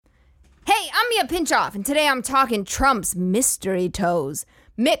Mia Pinchoff, and today I'm talking Trump's mystery toes,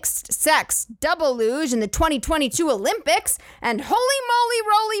 mixed sex, double luge in the 2022 Olympics, and holy moly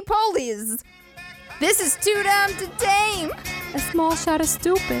roly-polies. This is Too Dumb to Tame, a small shot of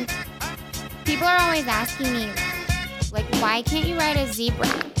stupid. People are always asking me, like, why can't you ride a zebra,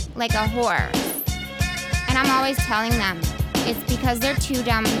 like a horse? And I'm always telling them, it's because they're too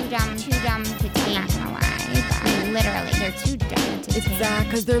dumb to tame. I'm not gonna lie, but literally, they're too dumb to tame. It's that,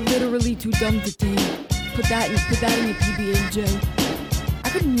 because they're literally too dumb to tame. Put that in your PB&J. I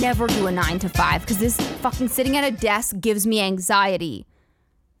could never do a 9 to 5 because this fucking sitting at a desk gives me anxiety.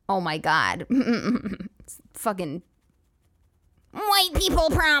 Oh my God. Fucking white people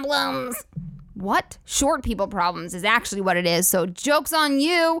problems. What? Short people problems is actually what it is. So joke's on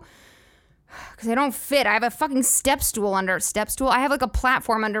you. Because I don't fit. I have a fucking step stool. I have like a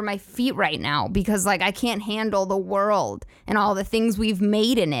platform under my feet right now because like I can't handle the world and all the things we've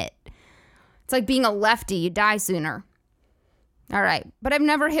made in it. It's like being a lefty. You die sooner. All right. But I've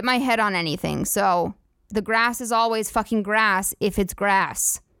never hit my head on anything. So the grass is always fucking grass if it's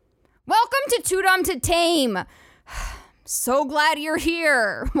grass. Welcome to Too Dumb to Tame. So glad you're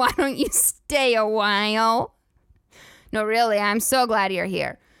here. Why don't you stay a while? No, really, I'm so glad you're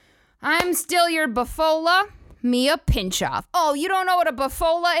here. I'm still your Bafola, Mia Pinchoff. Oh, you don't know what a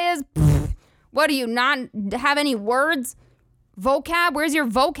Bafola is? Pfft. What, do you not have any words? Vocab? Where's your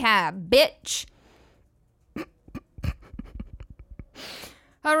vocab, bitch?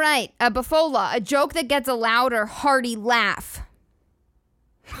 All right, a Bafola, a joke that gets a loud or hearty laugh.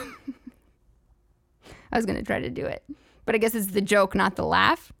 I was going to try to do it, but I guess it's the joke, not the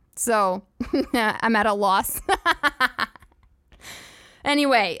laugh. So I'm at a loss.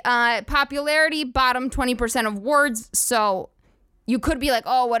 Anyway, popularity, bottom 20% of words. So you could be like,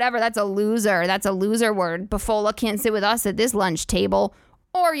 oh, whatever, that's a loser. That's a loser word. Bafola can't sit with us at this lunch table.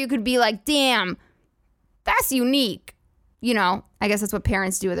 Or you could be like, damn, that's unique. You know, I guess that's what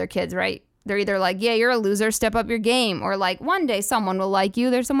parents do with their kids, right? They're either like, yeah, you're a loser, step up your game. Or like, one day someone will like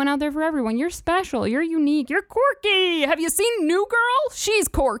you. There's someone out there for everyone. You're special. You're unique. You're quirky. Have you seen New Girl? She's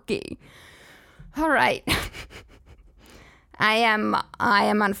quirky. All right. I am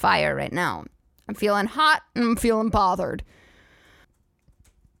on fire right now. I'm feeling hot and I'm feeling bothered.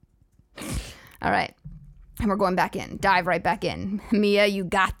 All right. And we're going back in. Dive right back in. Mia, you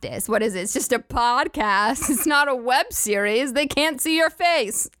got this. What is it? It's just a podcast. It's not a web series. They can't see your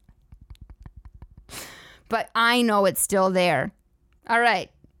face. But I know it's still there. All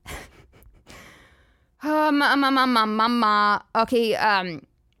right. Okay,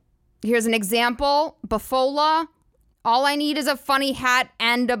 here's an example. Bafola. All I need is a funny hat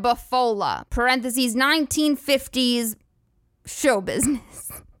and a Bafola. Parentheses, 1950s show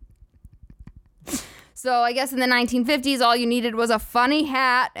business. So I guess in the 1950s, all you needed was a funny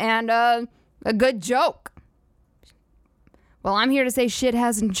hat and a good joke. Well, I'm here to say shit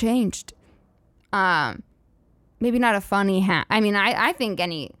hasn't changed. Maybe not a funny hat. I mean, I think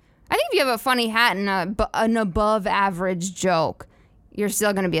if you have a funny hat and an above average joke, you're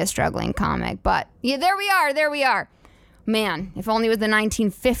still going to be a struggling comic. But yeah, there we are. Man, if only it was the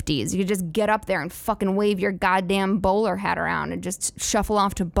 1950s, you could just get up there and fucking wave your goddamn bowler hat around and just shuffle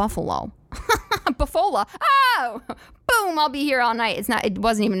off to Buffalo. Bafola. Oh, boom, I'll be here all night. It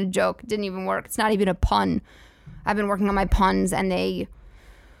wasn't even a joke. It didn't even work. It's not even a pun. I've been working on my puns and man,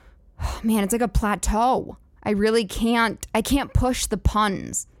 it's like a plateau. I can't push the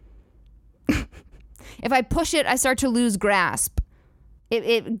puns. If I push it, I start to lose grasp.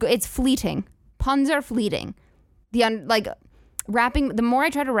 It's fleeting. Puns are fleeting. The more I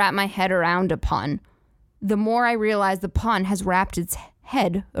try to wrap my head around a pun, the more I realize the pun has wrapped its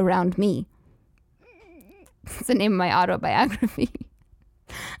head around me. It's the name of my autobiography.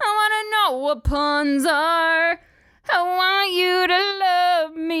 I want to know what puns are. I want you to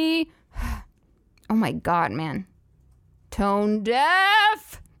love me. Oh my God, man. Tone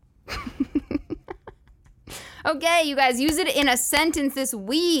deaf. Okay, you guys, use it in a sentence this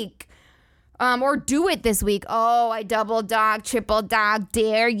week. Or do it this week. Oh, I double dog, triple dog,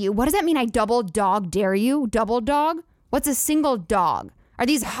 dare you. What does that mean? I double dog, dare you? Double dog? What's a single dog? Are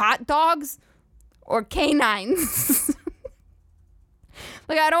these hot dogs or canines?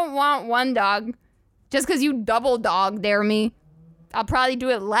 Like, I don't want one dog. Just because you double dog dare me, I'll probably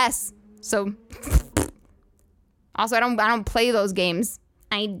do it less. So, also, I don't play those games.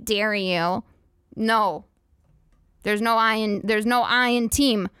 I dare you. No. There's no I in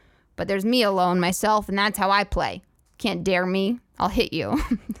team. But there's me alone, myself, and that's how I play. Can't dare me. I'll hit you.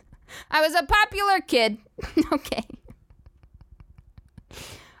 I was a popular kid. Okay.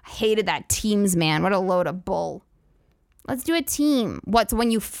 I hated that Teams, man. What a load of bull. Let's do a team. What's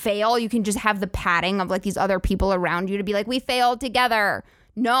when you fail, you can just have the padding of like these other people around you to be like, we failed together.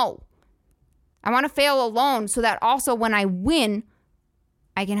 No. I want to fail alone so that also when I win,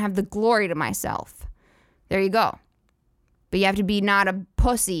 I can have the glory to myself. There you go. But you have to be not a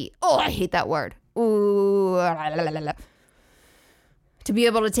pussy. Oh, I hate that word. Ooh. To be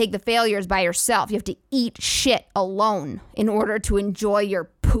able to take the failures by yourself, you have to eat shit alone in order to enjoy your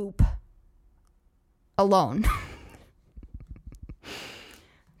poop alone.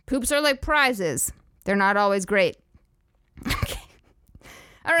 Poops are like prizes. They're not always great. Okay.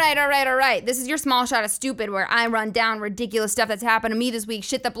 All right. This is your small shot of stupid where I run down ridiculous stuff that's happened to me this week.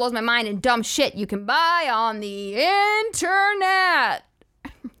 Shit that blows my mind and dumb shit you can buy on the internet.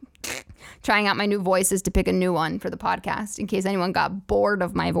 Trying out my new voices to pick a new one for the podcast in case anyone got bored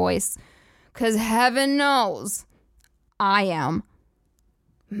of my voice. Because heaven knows I am.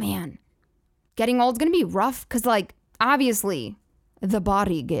 Man, getting old is going to be rough because, like, obviously the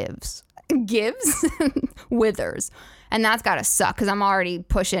body gives, withers. And that's got to suck because I'm already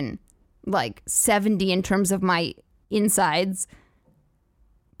pushing like 70 in terms of my insides.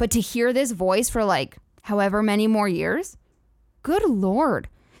 But to hear this voice for like however many more years, good Lord.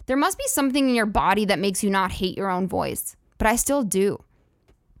 There must be something in your body that makes you not hate your own voice. But I still do.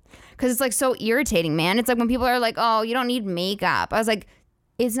 Because it's like so irritating, man. It's like when people are like, oh, you don't need makeup. I was like,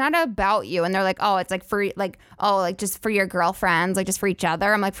 it's not about you. And they're like, oh, it's like for like, oh, like just for your girlfriends, like just for each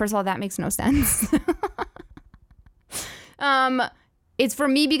other. I'm like, first of all, that makes no sense. It's for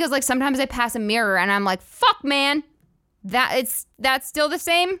me because like sometimes I pass a mirror and I'm like, fuck, man, that's still the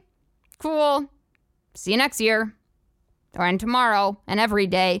same. Cool. See you next year and tomorrow and every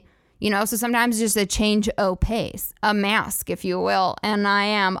day, you know? So sometimes just a change of pace, a mask, if you will. And I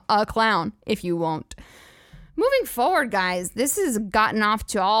am a clown, if you won't. Moving forward, guys, this has gotten off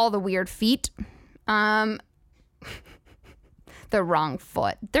to all the weird feet. The wrong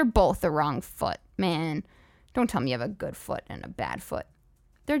foot. They're both the wrong foot, man. Don't tell me you have a good foot and a bad foot.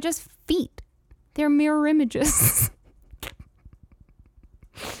 They're just feet. They're mirror images.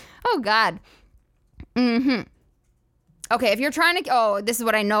 Oh, God. Okay, if you're trying to... Oh, this is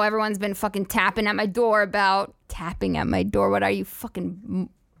what I know everyone's been fucking tapping at my door about. Tapping at my door. What are you fucking...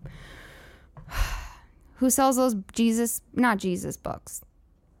 Who sells those not Jesus books?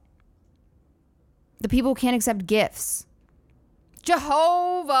 The people who can't accept gifts.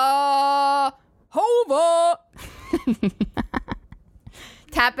 Jehovah! Hova!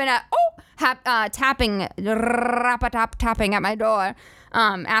 Tapping at my door,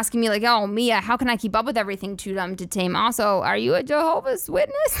 asking me like, oh, Mia, how can I keep up with everything Too Dumb to Tame? Also, are you a Jehovah's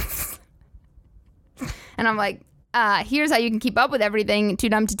Witness? And I'm like, here's how you can keep up with everything Too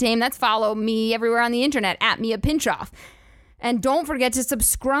Dumb to Tame. That's follow me everywhere on the internet at Mia Pinchoff. And don't forget to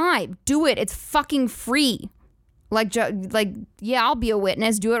subscribe. Do it. It's fucking free. Like, yeah, I'll be a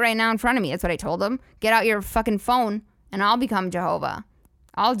witness. Do it right now in front of me. That's what I told him. Get out your fucking phone and I'll become Jehovah.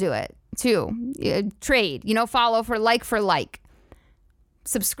 I'll do it too. Trade, follow for like.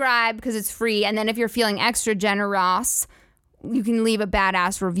 Subscribe because it's free. And then if you're feeling extra generous, you can leave a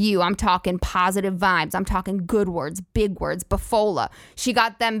badass review. I'm talking positive vibes. I'm talking good words, big words, Bafola. She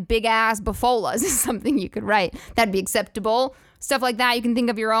got them big ass Bafolas is something you could write. That'd be acceptable. Stuff like that. You can think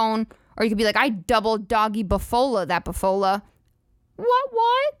of your own. Or you could be like, I double doggy Bafola that Bafola.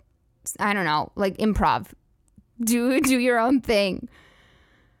 What? I don't know. Like improv. Do your own thing.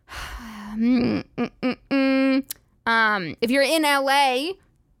 If you're in LA,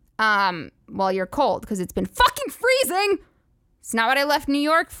 well, you're cold because it's been fucking freezing. It's not what I left New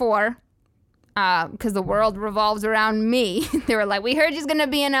York for. Because the world revolves around me. They were like, we heard she's going to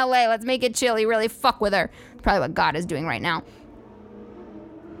be in LA. Let's make it chilly. Really fuck with her. Probably what God is doing right now.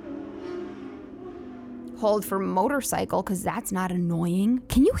 Hold for motorcycle because that's not annoying.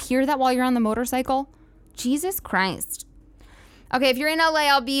 Can you hear that while you're on the motorcycle? Jesus Christ. Okay, if you're in LA,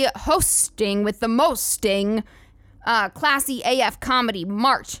 I'll be hosting with the mosting Classy AF Comedy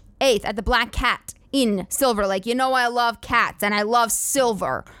March 8th at the Black Cat in Silver Lake. You know I love cats and I love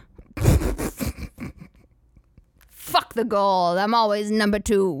silver. Fuck the gold. I'm always number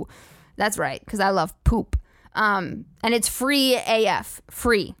 2. That's right, because I love poop. And it's free AF.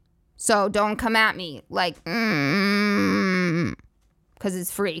 Free. So don't come at me like, because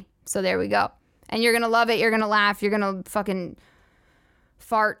it's free. So there we go. And you're going to love it. You're going to laugh. You're going to fucking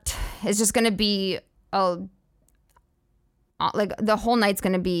fart. It's just going to be like the whole night's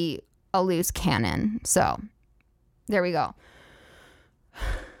going to be a loose cannon. So there we go.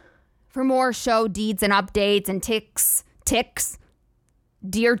 For more show deeds and updates and ticks,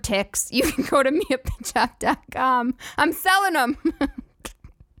 dear ticks, you can go to miapinchoff.com. I'm selling them.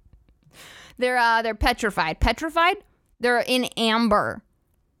 They're petrified. Petrified? They're in amber.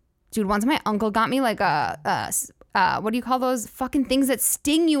 Dude, once my uncle got me like what do you call those fucking things that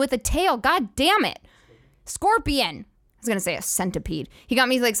sting you with a tail? God damn it. Scorpion. I was going to say a centipede. He got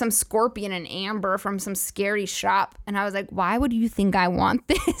me like some scorpion in amber from some scary shop. And I was like, why would you think I want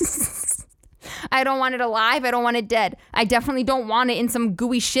this? I don't want it alive. I don't want it dead. I definitely don't want it in some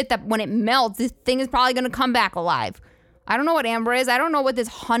gooey shit that when it melts, this thing is probably going to come back alive. I don't know what amber is. I don't know what this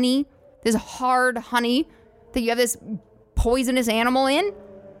honey, this hard honey that you have this poisonous animal in.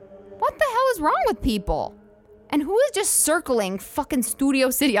 What the hell is wrong with people? And who is just circling fucking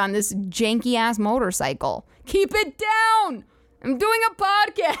Studio City on this janky ass motorcycle? Keep it down. I'm doing a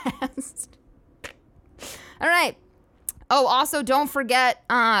podcast. All right. Oh, also don't forget,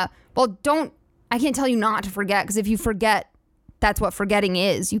 I can't tell you not to forget, because if you forget, that's what forgetting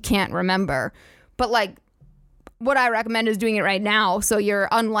is. You can't remember. But like, what I recommend is doing it right now, so you're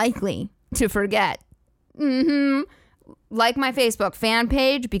unlikely to forget. Like my Facebook fan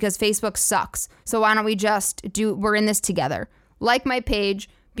page, because Facebook sucks. So why don't we just we're in this together. Like my page,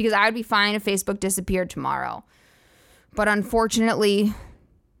 because I would be fine if Facebook disappeared tomorrow. But unfortunately,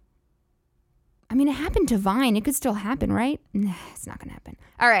 I mean, it happened to Vine. It could still happen, right? Nah, it's not gonna happen.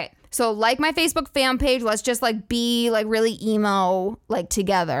 All right. So like my Facebook fan page, let's just like be like really emo like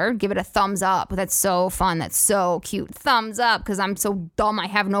together. Give it a thumbs up. That's so fun. That's so cute. Thumbs up, because I'm so dumb. I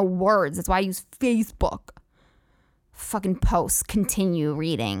have no words. That's why I use Facebook. Fucking posts. Continue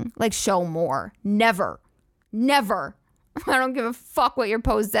reading. Like show more. Never. I don't give a fuck what your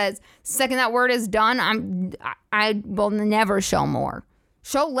post says. Second that word is done, I will never show more.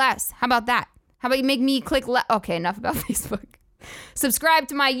 Show less. How about that? How about you make me click okay, enough about Facebook. Subscribe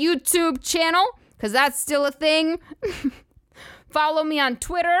to my YouTube channel, because that's still a thing. Follow me on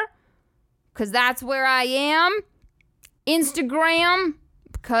Twitter, because that's where I am. Instagram,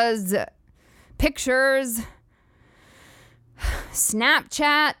 because pictures.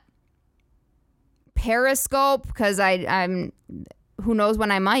 Snapchat. Periscope, because I'm who knows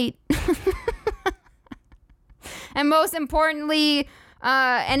when I might. And most importantly,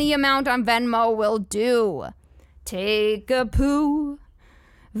 any amount on Venmo will do. Take a poo,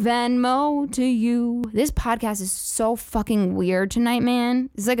 Venmo to you. This podcast is so fucking weird tonight, man.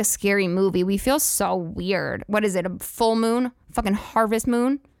 It's like a scary movie. We feel so weird. What is it, a full moon? Fucking harvest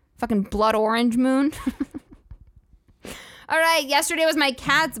moon? Fucking blood orange moon? All right, yesterday was my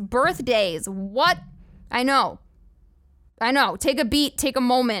cat's birthdays. What? I know. Take a beat, take a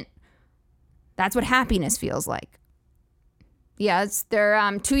moment. That's what happiness feels like. Yeah,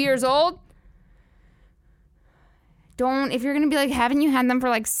 they're 2 years old. If you're going to be like, haven't you had them for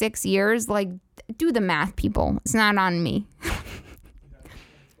like 6 years? Like, do the math, people. It's not on me.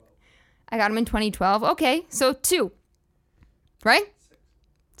 I got them in 2012. Okay, so 2. Right?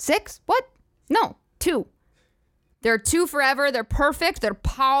 6? What? No, 2. They're 2 forever. They're perfect. They're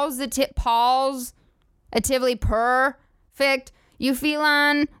positively perfect. You feel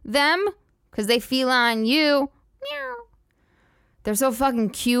on them because they feel on you. Meow. They're so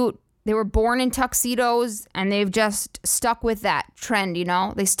fucking cute. They were born in tuxedos and they've just stuck with that trend, you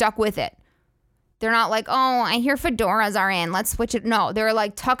know? They stuck with it. They're not like, oh, I hear fedoras are in. Let's switch it. No, they're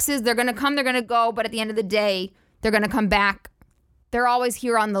like tuxes. They're going to come. They're going to go. But at the end of the day, they're going to come back. They're always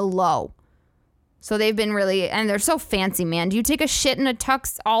here on the low. So they've been really, and they're so fancy, man. Do you take a shit in a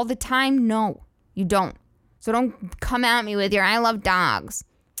tux all the time? No, you don't. So don't come at me with your, I love dogs.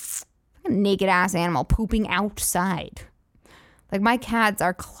 Like a naked ass animal pooping outside. Like my cats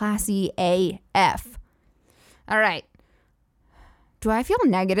are classy AF. All right. Do I feel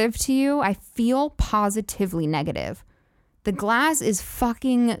negative to you? I feel positively negative. The glass is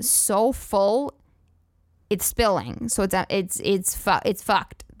fucking so full, it's spilling. So it's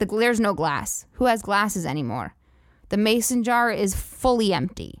fucked. There's no glass. Who has glasses anymore? The mason jar is fully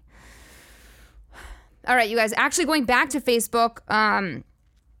empty. All right, you guys. Actually, going back to Facebook,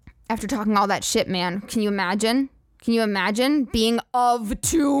 after talking all that shit, man, can you imagine? Can you imagine being of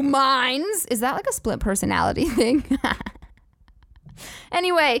 2 minds? Is that like a split personality thing?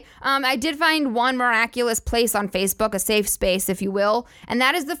 Anyway, I did find one miraculous place on Facebook, a safe space, if you will, and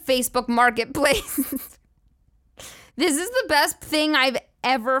that is the Facebook Marketplace. This is the best thing I've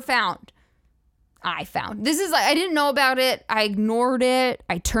ever found. I didn't know about it. I ignored it.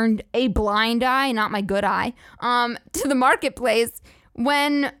 I turned a blind eye, not my good eye, to the Marketplace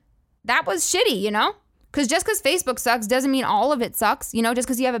when that was shitty, you know? Because just because Facebook sucks doesn't mean all of it sucks. You know, just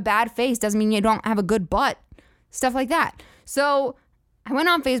because you have a bad face doesn't mean you don't have a good butt. Stuff like that. So I went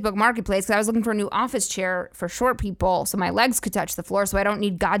on Facebook Marketplace because I was looking for a new office chair for short people so my legs could touch the floor so I don't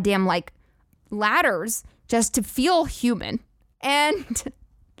need goddamn like ladders just to feel human. And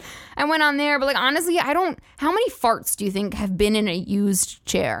I went on there, but like honestly, how many farts do you think have been in a used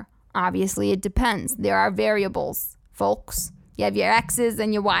chair? Obviously, it depends. There are variables, folks. You have your X's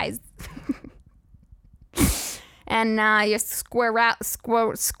and your Y's. And your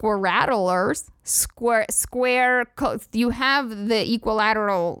squarattlers, you have the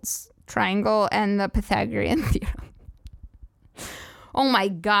equilateral triangle and the Pythagorean theorem. Oh my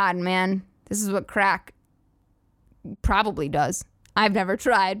God, man. This is what crack probably does. I've never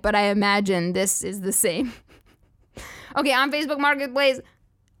tried, but I imagine this is the same. Okay, on Facebook Marketplace,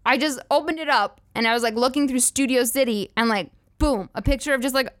 I just opened it up and I was like looking through Studio City and like, boom, a picture of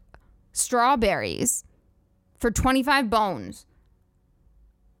just like strawberries for 25 bones.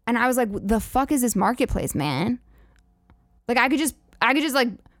 And I was like, the fuck is this marketplace, man? Like I could just like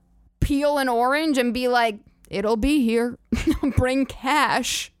peel an orange and be like, it'll be here. Bring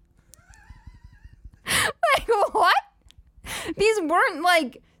cash. Like what? These weren't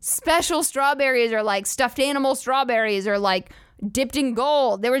like special strawberries or like stuffed animal strawberries or like dipped in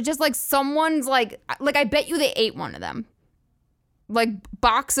gold. They were just like someone's like I bet you they ate one of them. Like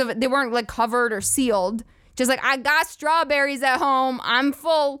box of, they weren't like covered or sealed. Just like, I got strawberries at home. I'm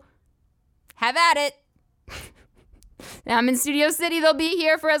full. Have at it. I'm in Studio City. They'll be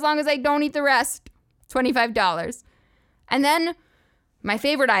here for as long as I don't eat the rest. $25. And then my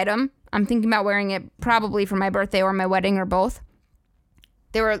favorite item, I'm thinking about wearing it probably for my birthday or my wedding or both.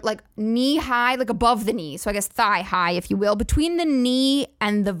 They were like knee high, like above the knee. So I guess thigh high, if you will, between the knee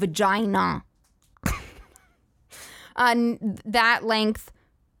and the vagina. That length,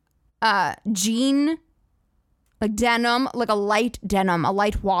 jean, like denim, like a light denim, a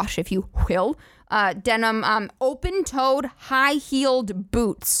light wash, if you will. Denim, open-toed, high-heeled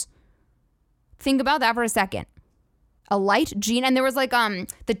boots. Think about that for a second. A light jean, and there was like,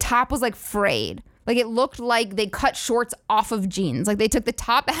 the top was like frayed. Like it looked like they cut shorts off of jeans. Like they took the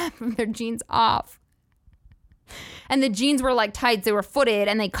top half of their jeans off. And the jeans were like tights, they were footed,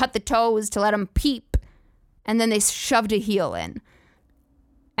 and they cut the toes to let them peep. And then they shoved a heel in.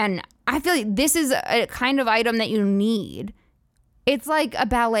 And I feel like this is a kind of item that you need. It's like a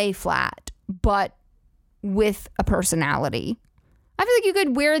ballet flat, but with a personality. I feel like you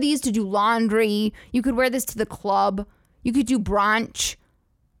could wear these to do laundry. You could wear this to the club. You could do brunch.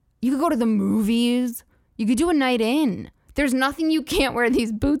 You could go to the movies. You could do a night in. There's nothing you can't wear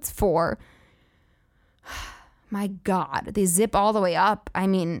these boots for. My God, they zip all the way up. I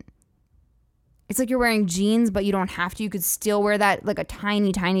mean, it's like you're wearing jeans, but you don't have to. You could still wear that like a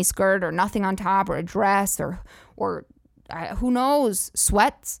tiny, tiny skirt or nothing on top or a dress or who knows,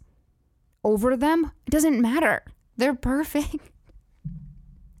 sweats over them. It doesn't matter. They're perfect.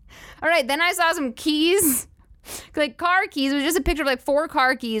 All right, then I saw some keys, like car keys. It was just a picture of like 4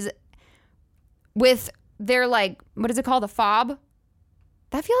 car keys with their like, what is it called? A fob?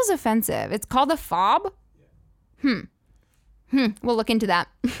 That feels offensive. It's called a fob? We'll look into that.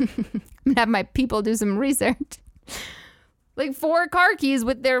 I'm gonna have my people do some research. Like 4 car keys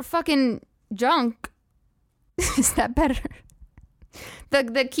with their fucking junk. Is that better?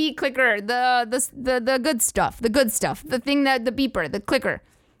 The key clicker, the good stuff, the thing that the beeper, the clicker,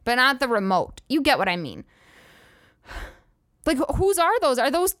 but not the remote. You get what I mean. Like whose are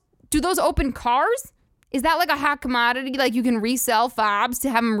those? Do those open cars? Is that like a hot commodity? Like you can resell fobs to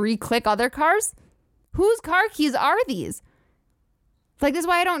have them re-click other cars? Whose car keys are these? Like, this is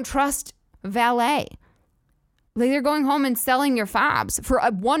why I don't trust valet. Like, they're going home and selling your fobs for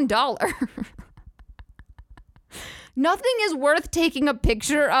 $1. Nothing is worth taking a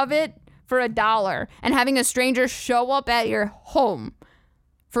picture of it for $1 and having a stranger show up at your home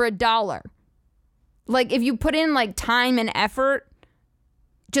for $1. Like, if you put in, like, time and effort,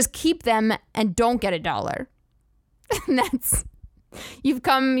 just keep them and don't get $1. And that's, you've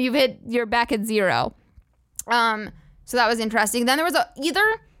hit, back at zero. So that was interesting. Then there was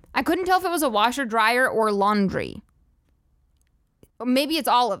I couldn't tell if it was a washer, dryer, or laundry. Maybe it's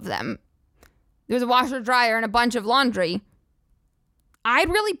all of them. There was a washer, dryer, and a bunch of laundry. I'd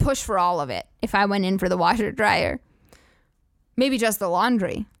really push for all of it if I went in for the washer, dryer. Maybe just the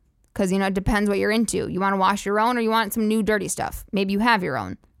laundry. Because, it depends what you're into. You want to wash your own or you want some new dirty stuff? Maybe you have your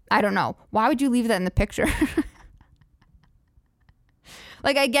own. I don't know. Why would you leave that in the picture?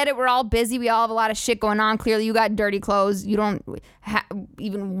 Like, I get it. We're all busy. We all have a lot of shit going on. Clearly, you got dirty clothes. You don't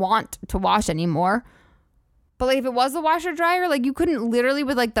even want to wash anymore. But, like, if it was the washer dryer, like, you couldn't literally,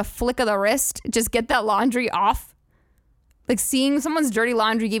 with, like, the flick of the wrist, just get that laundry off. Like, seeing someone's dirty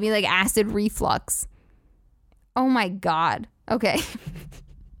laundry gave me, like, acid reflux. Oh, my God. Okay.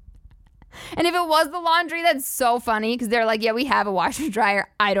 And if it was the laundry, that's so funny. Because they're like, yeah, we have a washer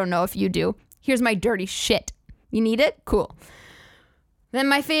dryer. I don't know if you do. Here's my dirty shit. You need it? Cool. Then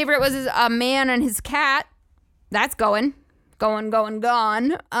my favorite was a man and his cat. That's gone. That's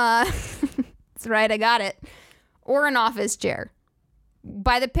right, I got it. Or an office chair.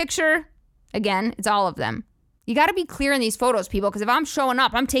 By the picture, again, it's all of them. You got to be clear in these photos, people, because if I'm showing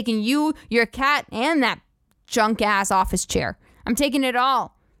up, I'm taking you, your cat, and that junk-ass office chair. I'm taking it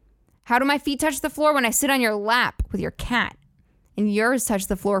all. How do my feet touch the floor? When I sit on your lap with your cat. And yours touch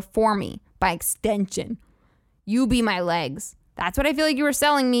the floor for me, by extension. You be my legs. That's what I feel like you were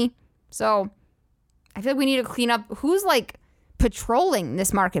selling me. So, I feel like we need to clean up. Who's, like, patrolling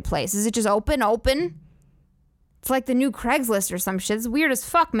this marketplace? Is it just open? It's like the new Craigslist or some shit. It's weird as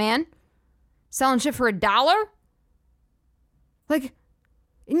fuck, man. Selling shit for $1? Like,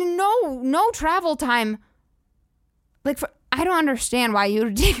 no travel time. Like, I don't understand why you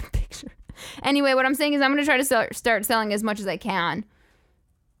would take a picture. Anyway, what I'm saying is I'm going to try to start selling as much as I can.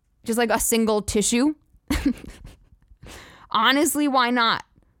 Just like a single tissue. Honestly, why not?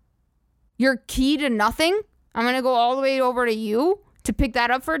 Your key to nothing? I'm going to go all the way over to you to pick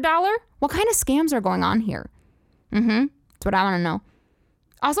that up for $1? What kind of scams are going on here? That's what I want to know.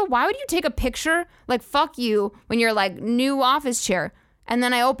 Also, why would you take a picture, like, fuck you, when you're like, new office chair, and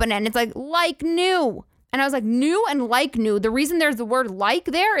then I open it and it's like new. And I was like, new and like new. The reason there's the word like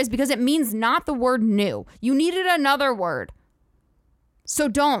there is because it means not the word new. You needed another word. So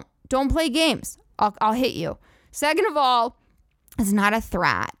don't play games. I'll hit you. Second of all, it's not a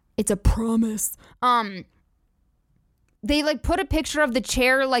threat. It's a promise. They like put a picture of the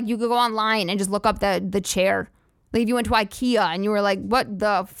chair, like you could go online and just look up the chair. Like if you went to IKEA and you were like, what,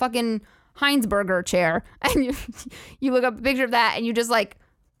 the fucking Heinzberger chair? And you look up a picture of that and you just like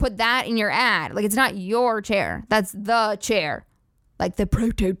put that in your ad. Like it's not your chair. That's the chair. Like the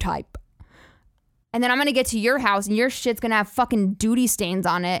prototype. And then I'm going to get to your house and your shit's going to have fucking duty stains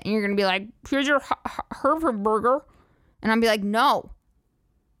on it. And you're going to be like, here's your Herford burger. And I'm be like, no.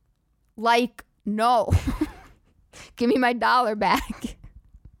 Like, no. Give me my $1 back.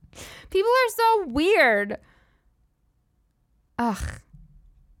 People are so weird. Ugh.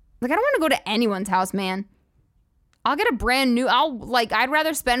 Like, I don't want to go to anyone's house, man. I'll get a brand new, I'd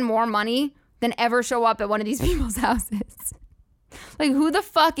rather spend more money than ever show up at one of these people's houses. Like, who the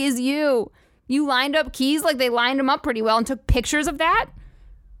fuck is you? You lined up keys like they lined them up pretty well and took pictures of that?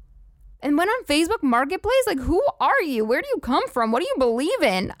 And went on Facebook Marketplace? Like, who are you? Where do you come from? What do you believe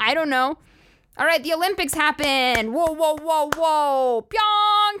in? I don't know. All right, the Olympics happen. Whoa, whoa, whoa, whoa.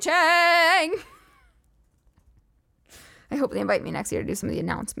 Pyeongchang. I hope they invite me next year to do some of the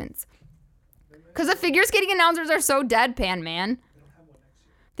announcements. Because the figure skating announcers are so deadpan, man.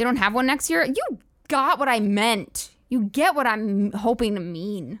 They don't have one next year? You got what I meant. You get what I'm hoping to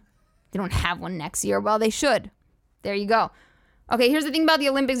mean. They don't have one next year. Well, they should. There you go. Okay, here's the thing about the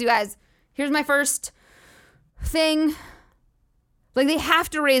Olympics, you guys. Here's my first thing. Like, they have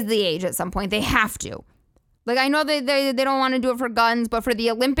to raise the age at some point. They have to. Like, I know they don't want to do it for guns, but for the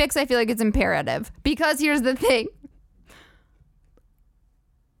Olympics, I feel like it's imperative. Because here's the thing.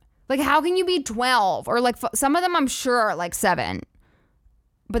 Like, how can you be 12? Or, like, some of them I'm sure are, like, 7.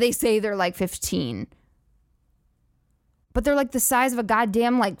 But they say they're, like, 15. But they're, like, the size of a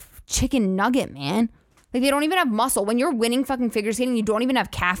goddamn, like, chicken nugget, man. Like, they don't even have muscle. When you're winning fucking figure skating, you don't even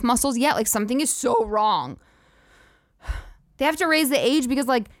have calf muscles yet. Like, something is so wrong. They have to raise the age because,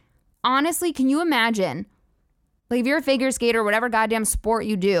 like, honestly, can you imagine? Like, if you're a figure skater, whatever goddamn sport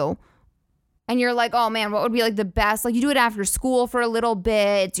you do, and you're like, oh, man, what would be, like, the best? Like, you do it after school for a little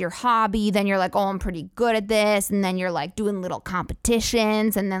bit. It's your hobby. Then you're like, oh, I'm pretty good at this. And then you're, like, doing little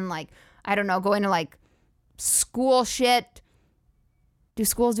competitions. And then, like, I don't know, going to, like, school shit. Do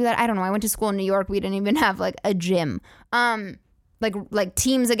schools do that? I don't know. I went to school in New York. We didn't even have, like, a gym. Like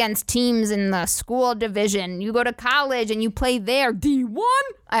teams against teams in the school division. You go to college and you play there. D1?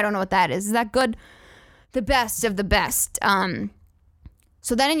 I don't know what that is. Is that good? The best of the best.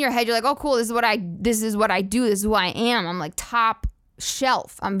 So then in your head, you're like, oh, cool. This is what I do. This is who I am. I'm like top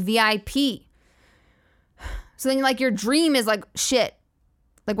shelf. I'm VIP. So then like your dream is like, shit.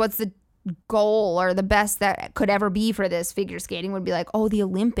 Like what's the goal or the best that could ever be for this figure skating would be like, oh, the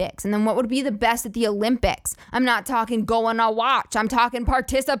Olympics. And then what would be the best at the Olympics? I'm not talking going to watch. I'm talking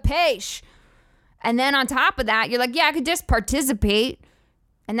participation. And then on top of that, you're like, yeah, I could just participate.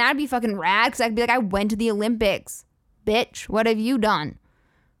 And that'd be fucking rad because I could be like, I went to the Olympics. Bitch, what have you done?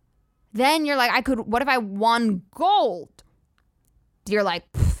 Then you're like, what if I won gold? You're like,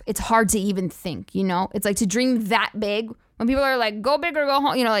 it's hard to even think, you know? It's like to dream that big. When people are like, go big or go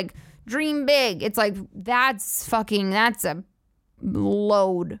home, you know, like, dream big. It's like, that's a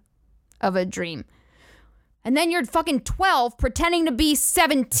load of a dream. And then you're fucking 12 pretending to be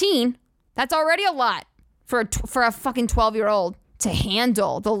 17. That's already a lot for a fucking 12-year-old to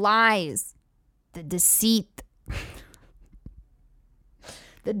handle the lies, the deceit,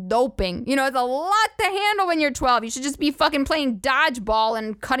 the doping. You know, it's a lot to handle when you're 12. You should just be fucking playing dodgeball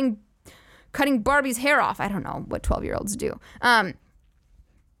and cutting Barbie's hair off. I don't know what 12-year-olds do.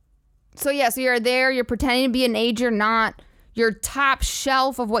 So you're there, you're pretending to be an age you're not. You're top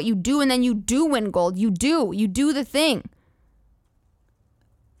shelf of what you do, and then you do win gold. You do the thing.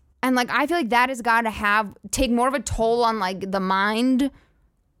 And like, I feel like that has got to take more of a toll on like the mind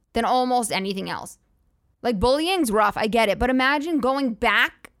than almost anything else. Like, bullying's rough, I get it. But imagine going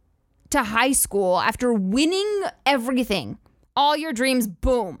back to high school after winning everything. All your dreams,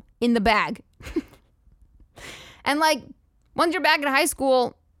 boom, in the bag. And like, once you're back in high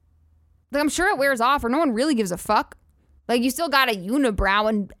school, like, I'm sure it wears off or no one really gives a fuck. Like, you still got a unibrow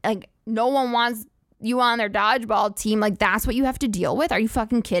and like no one wants you on their dodgeball team. Like, that's what you have to deal with? Are you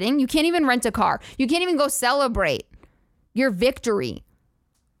fucking kidding? You can't even rent a car. You can't even go celebrate your victory.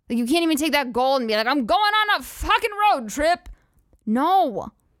 Like, you can't even take that gold and be like, I'm going on a fucking road trip.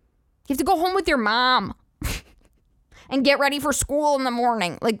 No. You have to go home with your mom and get ready for school in the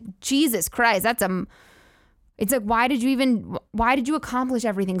morning. Like, Jesus Christ, it's like, why did you accomplish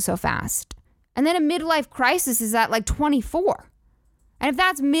everything so fast? And then a midlife crisis is at like 24. And if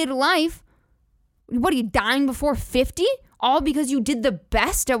that's midlife, what are you, dying before 50? All because you did the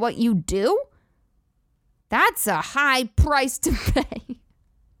best at what you do? That's a high price to pay.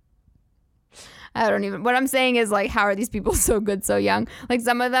 What I'm saying is like, how are these people so good so young? Like,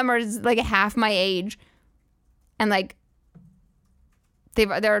 some of them are just like half my age. And like,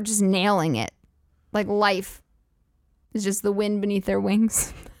 they're just nailing it. Like, life is just the wind beneath their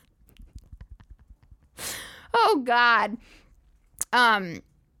wings. Oh God. I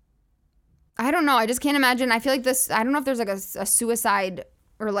don't know. I just can't imagine. I feel like I don't know if there's like a suicide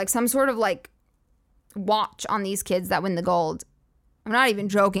or like some sort of like watch on these kids that win the gold. I'm not even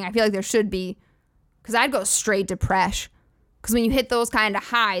joking. I feel like there should be, because I'd go straight to Presh. Because when you hit those kind of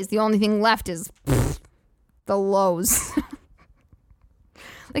highs, the only thing left is the lows.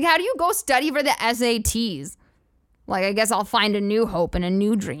 Like, how do you go study for the SATs? Like, I guess I'll find a new hope and a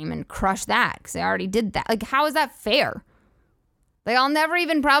new dream and crush that because I already did that. Like, how is that fair? Like, I'll never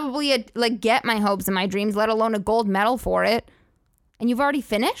even probably like get my hopes and my dreams, let alone a gold medal for it. And you've already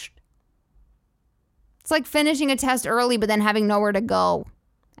finished? It's like finishing a test early but then having nowhere to go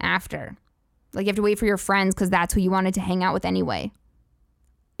after. Like, you have to wait for your friends because that's who you wanted to hang out with anyway.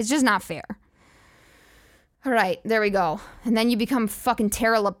 It's just not fair. All right, there we go. And then you become fucking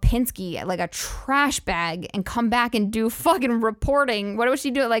Tara Lipinski, like a trash bag, and come back and do fucking reporting. What was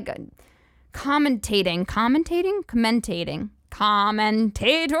she doing? Like, commentator.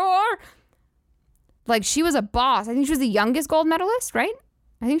 Like, she was a boss. I think she was the youngest gold medalist, right?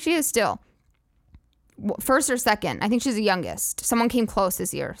 I think she is still. First or second. I think she's the youngest. Someone came close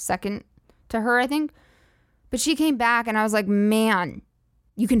this year. Second to her, I think. But she came back and I was like, man,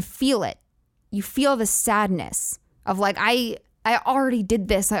 you can feel it. You feel the sadness of like, I already did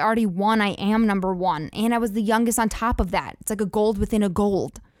this. I already won. I am number one. And I was the youngest on top of that. It's like a gold within a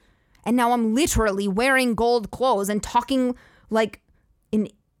gold. And now I'm literally wearing gold clothes and talking like an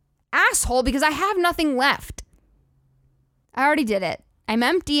asshole because I have nothing left. I already did it. I'm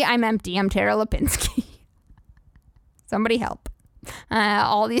empty. I'm Tara Lipinski. Somebody help.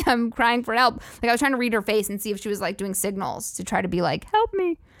 I'm crying for help. Like, I was trying to read her face and see if she was like doing signals to try to be like, help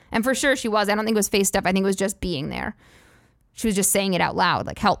me. And for sure she was. I don't think it was face stuff. I think it was just being there. She was just saying it out loud,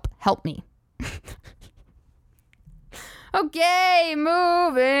 like, help me. Okay,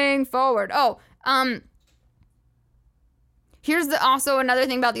 moving forward. Here's also another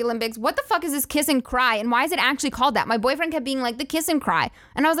thing about the Olympics. What the fuck is this kiss and cry? And why is it actually called that? My boyfriend kept being like, the kiss and cry.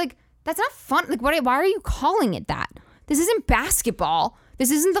 And I was like, that's not fun. Like, why are you calling it that? This isn't basketball.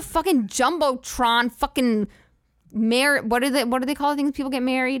 This isn't the fucking Jumbotron fucking what do they call the things people get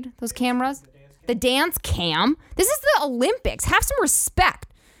married? Those cameras? The dance cam. This is the Olympics. Have some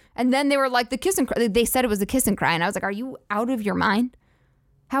respect. And then they were like, the kiss and cry. They said it was the kiss and cry. And I was like, are you out of your mind?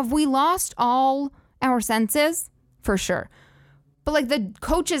 Have we lost all our senses? For sure. But like, the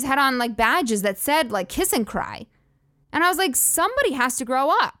coaches had on like badges that said like kiss and cry. And I was like, somebody has to grow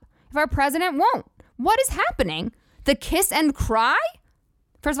up if our president won't. What is happening? The kiss and cry?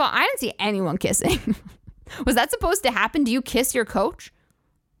 First of all, I didn't see anyone kissing. Was that supposed to happen? Do you kiss your coach?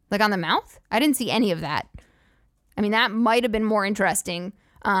 Like on the mouth? I didn't see any of that. I mean, that might have been more interesting.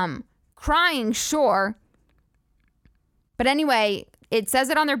 Crying, sure. But anyway, it says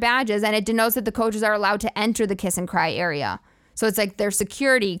it on their badges and it denotes that the coaches are allowed to enter the kiss and cry area. So it's like their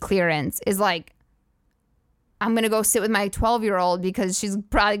security clearance is like, I'm going to go sit with my 12-year-old because she's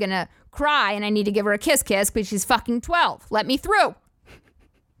probably going to cry and I need to give her a kiss because she's fucking 12. Let me through.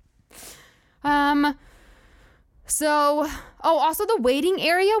 Also the waiting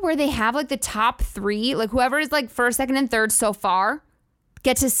area where they have like the top 3, like whoever is like first, second, and third so far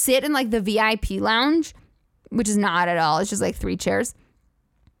get to sit in like the VIP lounge, which is not at all. It's just like 3 chairs.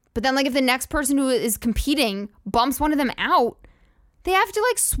 But then like if the next person who is competing bumps one of them out, they have to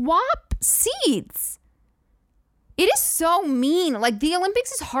like swap seats. It is so mean. Like the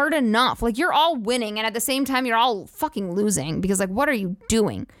Olympics is hard enough. Like you're all winning and at the same time you're all fucking losing because like what are you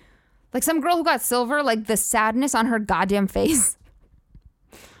doing? Like some girl who got silver, like the sadness on her goddamn face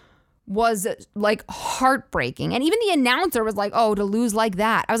was like heartbreaking. And even the announcer was like, oh, to lose like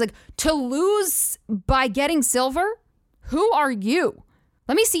that. I was like, to lose by getting silver? Who are you?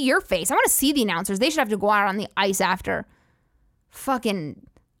 Let me see your face. I want to see the announcers. They should have to go out on the ice after. Fucking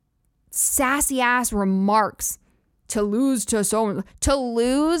sassy ass remarks. To lose to so... To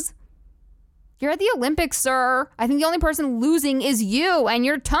lose? You're at the Olympics, sir. I think the only person losing is you and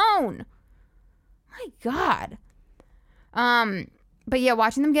your tone. My God. But yeah,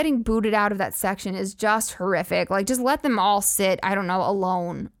 watching them getting booted out of that section is just horrific. Like, just let them all sit, I don't know,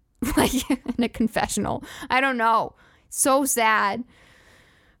 alone. Like, in a confessional. I don't know. So sad.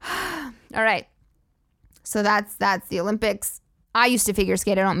 All right. So that's the Olympics. I used to figure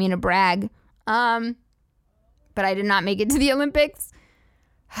skate. I don't mean to brag. But I did not make it to the Olympics.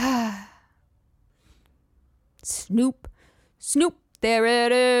 Snoop. There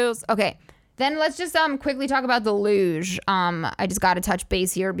it is. Okay. Then let's just quickly talk about the luge. I just got to touch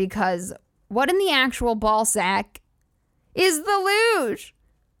base here because what in the actual ball sack is the luge?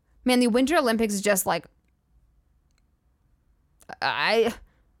 Man, the Winter Olympics is just like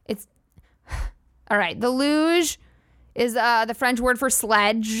it's all right. The luge is the French word for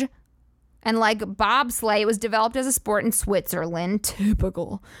sledge. And like bobsleigh, it was developed as a sport in Switzerland.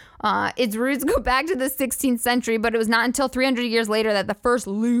 Typical. Its roots go back to the 16th century, but it was not until 300 years later that the first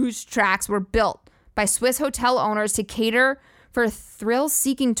luge tracks were built by Swiss hotel owners to cater for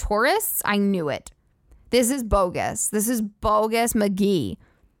thrill-seeking tourists. I knew it. This is bogus. This is bogus McGee.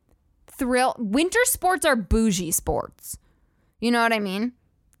 Winter sports are bougie sports. You know what I mean?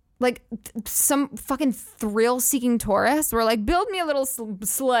 Like some fucking thrill-seeking tourists were like, build me a little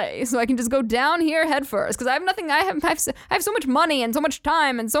sleigh so I can just go down here head first because I have nothing. I have so much money and so much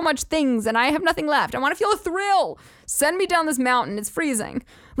time and so much things and I have nothing left. I want to feel a thrill. Send me down this mountain. It's freezing.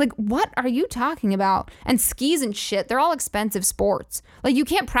 Like, what are you talking about? And skis and shit, they're all expensive sports. Like, you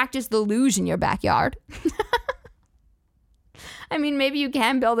can't practice the luge in your backyard. I mean, maybe you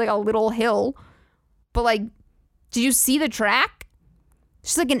can build like a little hill, but like, did you see the track?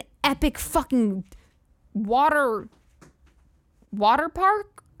 It's just like an epic fucking water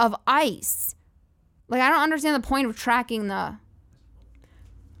park of ice. Like, I don't understand the point of tracking Like,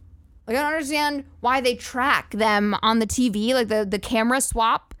 I don't understand why they track them on the TV, like the camera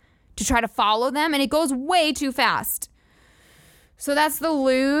swap to try to follow them, and it goes way too fast. So that's the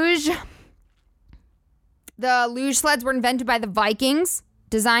luge. The luge sleds were invented by the Vikings,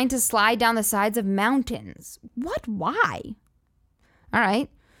 designed to slide down the sides of mountains. What? Why? All right.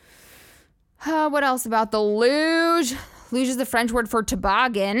 What else about the luge? Luge is the French word for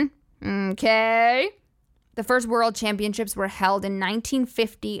toboggan. Okay. The first world championships were held in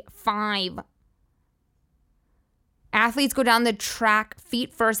 1955. Athletes go down the track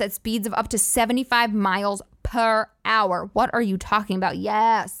feet first at speeds of up to 75 miles per hour. What are you talking about?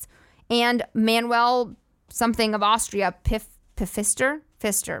 Yes. And Manuel something of Austria, Pfister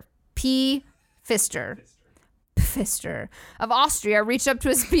of Austria reached up to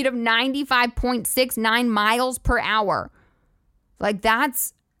a speed of 95.69 miles per hour. Like,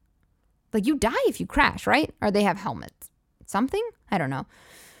 that's like, you die if you crash, right? Or they have helmets. Something? I don't know.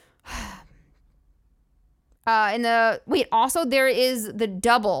 Also there is the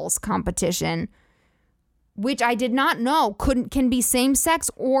doubles competition, which I did not know can be same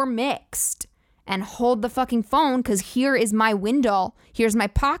sex or mixed. And hold the fucking phone, because here is my window. Here's my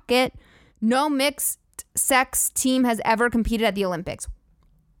pocket. No mixed sex team has ever competed at the Olympics.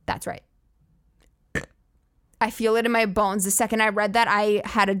 That's right. I feel it in my bones. The second I read that, I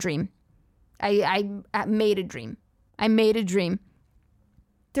had a dream. I made a dream. I made a dream.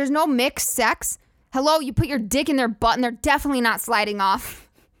 There's no mixed sex. Hello, you put your dick in their butt and they're definitely not sliding off.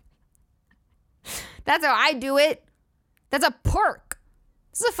 That's how I do it. That's a perk.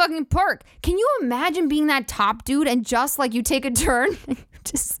 This is a fucking perk. Can you imagine being that top dude and just like you take a turn?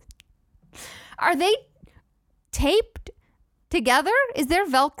 Are they taped together? Is there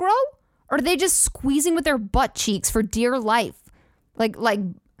Velcro? Or are they just squeezing with their butt cheeks for dear life? Like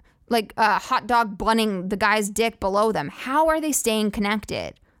hot dog bunning the guy's dick below them. How are they staying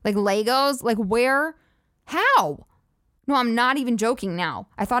connected? Like Legos? Like where? How? No, I'm not even joking now.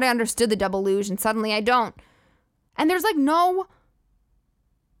 I thought I understood the double luge and suddenly I don't. And there's like no...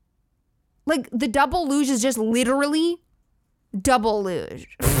 Like the double luge is just literally double luge.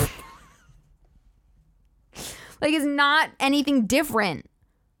 Like it's not anything different.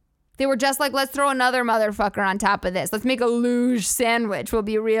 They were just like, let's throw another motherfucker on top of this. Let's make a luge sandwich. We'll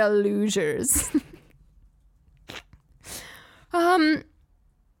be real lugers.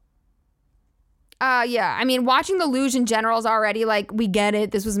 Yeah, I mean, watching the luge in general is already like, we get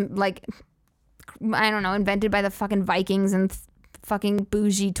it. This was like, I don't know, invented by the fucking Vikings and fucking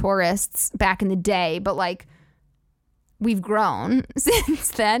bougie tourists back in the day. But like, we've grown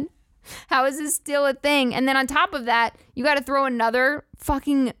since then. How is this still a thing? And then on top of that, you got to throw another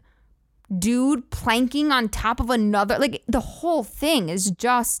fucking dude planking on top of another. Like, the whole thing is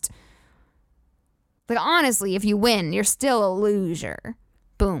just... Like, honestly, if you win, you're still a loser.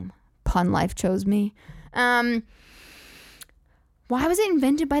 Boom. Pun life chose me. Why was it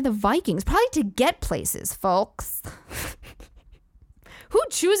invented by the Vikings? Probably to get places, folks. Who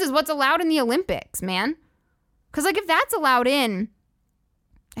chooses what's allowed in the Olympics, man? Because, like, if that's allowed in...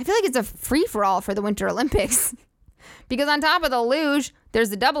 I feel like it's a free-for-all for the Winter Olympics. Because on top of the luge, there's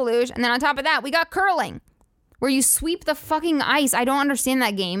the double luge. And then on top of that, we got curling. Where you sweep the fucking ice. I don't understand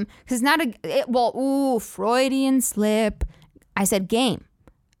that game. Because it's not Freudian slip. I said game.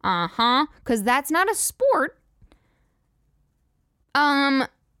 Because that's not a sport. I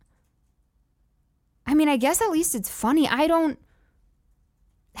mean, I guess at least it's funny. How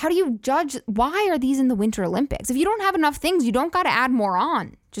do you judge? Why are these in the Winter Olympics? If you don't have enough things, you don't got to add more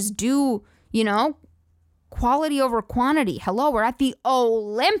on. Just do, quality over quantity. Hello, we're at the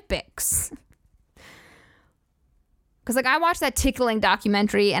Olympics. Because, like, I watched that tickling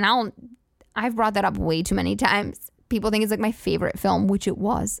documentary, and I've brought that up way too many times. People think it's, like, my favorite film, which it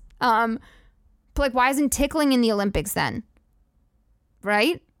was. But, like, why isn't tickling in the Olympics then?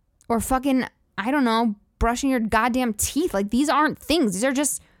 Right? Or fucking, I don't know, brushing your goddamn teeth. Like, these aren't things. These are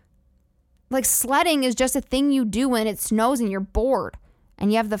just, like, sledding is just a thing you do when it snows and you're bored.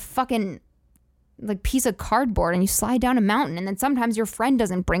 And you have the fucking, like, piece of cardboard and you slide down a mountain. And then sometimes your friend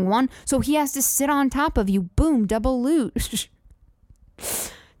doesn't bring one, so he has to sit on top of you. Boom, double luge.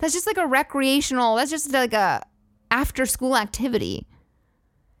 That's just like a recreational, that's just like a after-school activity.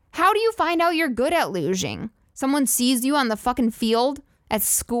 How do you find out you're good at luging? Someone sees you on the fucking field at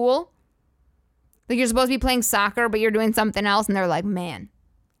school? Like, you're supposed to be playing soccer, but you're doing something else, and they're like, man,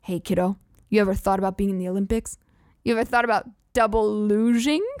 hey, kiddo, you ever thought about being in the Olympics? You ever thought about double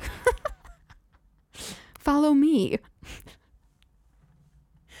luging? Follow me.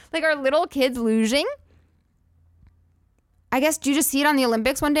 Like, are little kids luging? I guess, do you just see it on the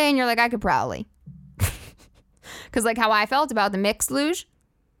Olympics one day, and you're like, I could probably. Because, like, how I felt about the mixed luge.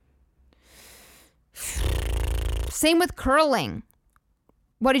 Same with curling.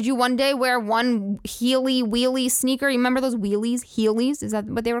 What, did you one day wear one heely wheelie sneaker? You remember those wheelies? Heelys? Is that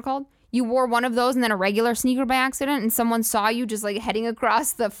what they were called? You wore one of those and then a regular sneaker by accident, and someone saw you just, like, heading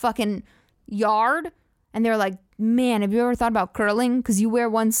across the fucking yard, and they're like, man, have you ever thought about curling? Because you wear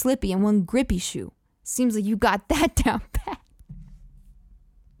one slippy and one grippy shoe. Seems like you got that down pat.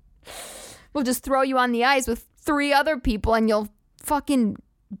 We'll just throw you on the ice with 3 other people and you'll fucking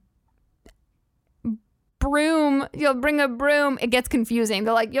broom. You'll bring a broom. It gets confusing.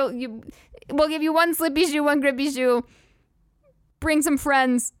 They're like, we'll give you one slippy shoe, one grippy shoe. Bring some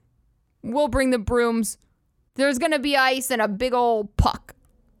friends. We'll bring the brooms. There's going to be ice and a big old puck.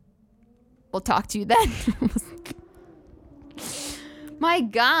 We'll talk to you then. My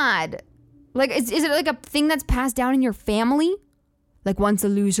God. Like, is it like a thing that's passed down in your family? Like, once a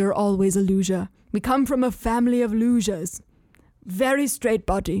loser, always a loser. We come from a family of losers. Very straight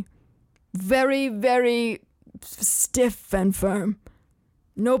body. Very, very stiff and firm.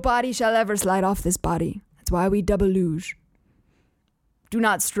 No body shall ever slide off this body. That's why we double luge. Do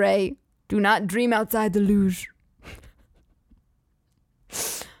not stray. Do not dream outside the luge.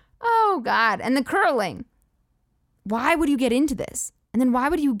 Oh, God. And the curling. Why would you get into this? And then why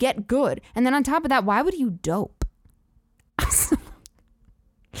would you get good? And then on top of that, why would you dope?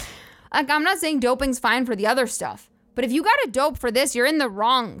 Like, I'm not saying doping's fine for the other stuff, but if you got to dope for this, you're in the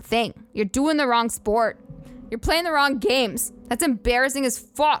wrong thing. You're doing the wrong sport. You're playing the wrong games. That's embarrassing as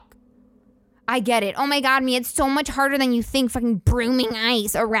fuck. I get it. Oh my God, me, it's so much harder than you think, fucking brooming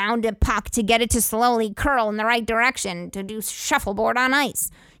ice around a puck to get it to slowly curl in the right direction to do shuffleboard on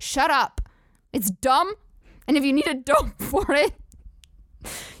ice. Shut up. It's dumb. And if you need a dope for it, you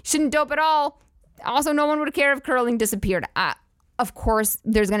shouldn't dope at all. Also, no one would care if curling disappeared. Of course,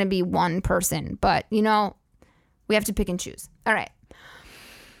 there's going to be one person, but, we have to pick and choose. All right.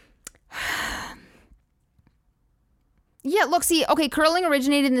 Yeah, look, see, okay, curling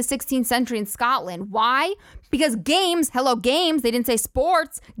originated in the 16th century in Scotland. Why? Because games, they didn't say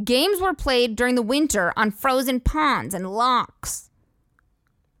sports, games were played during the winter on frozen ponds and lochs.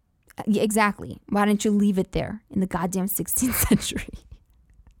 Yeah, exactly. Why didn't you leave it there in the goddamn 16th century?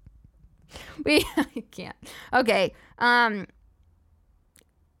 I can't. Okay. I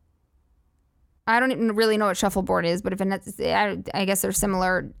don't even really know what shuffleboard is, but if I guess they're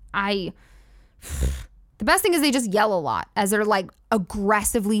similar. The best thing is they just yell a lot as they're like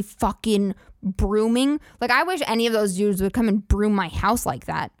aggressively fucking brooming. Like I wish any of those dudes would come and broom my house like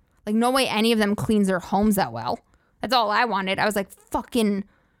that. Like no way any of them cleans their homes that well. That's all I wanted. I was like fucking,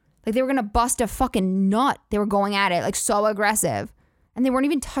 like they were gonna bust a fucking nut. They were going at it like so aggressive. And they weren't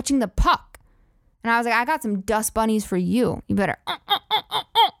even touching the puck. And I was like, I got some dust bunnies for you. You better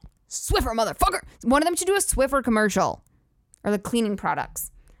Swiffer, motherfucker. One of them should do a Swiffer commercial. Or the cleaning products.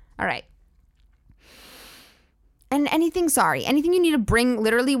 All right. And anything you need to bring,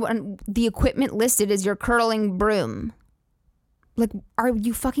 literally when the equipment listed is your curling broom. Like, are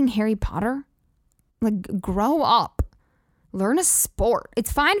you fucking Harry Potter? Like, grow up. Learn a sport.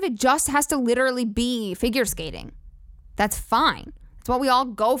 It's fine if it just has to literally be figure skating. That's fine. It's what we all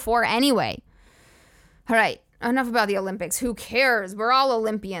go for anyway. All right, enough about the Olympics. Who cares? We're all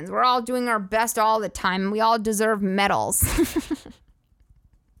Olympians. We're all doing our best all the time. We all deserve medals.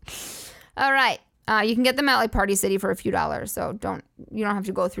 All right. You can get them at like Party City for a few dollars, so you don't have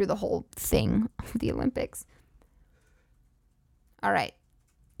to go through the whole thing of the Olympics. All right.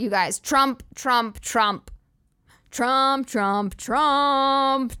 You guys, Trump. Trump.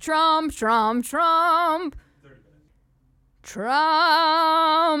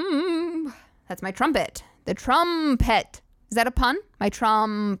 That's my trumpet. The trumpet. Is that a pun? My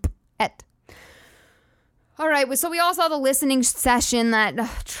trumpet. All right, so we all saw the listening session that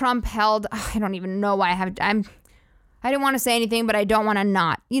Trump held. I don't even know why I didn't want to say anything, but I don't want to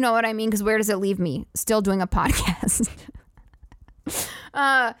not. You know what I mean? Because where does it leave me? Still doing a podcast.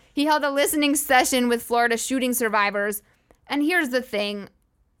 He held a listening session with Florida shooting survivors. And here's the thing.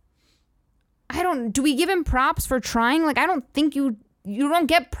 Do we give him props for trying? Like, I don't think you don't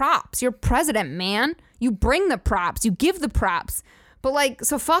get props. You're president, man. You bring the props. You give the props. But like,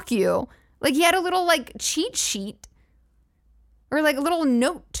 so fuck you. Like he had a little like cheat sheet or like a little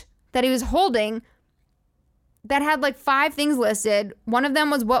note that he was holding that had like 5 things listed. One of them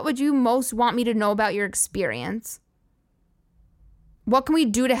was, what would you most want me to know about your experience? What can we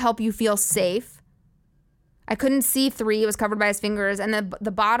do to help you feel safe? I couldn't see 3. It was covered by his fingers. And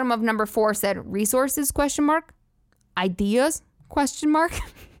the bottom of number 4 said resources, ? Ideas, ?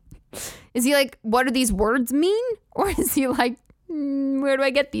 Is he like, what do these words mean? Or is he like, where do I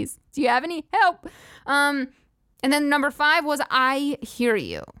get these? Do you have any help? And then number 5 was, I hear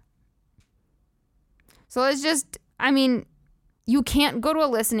you. So it's just, you can't go to a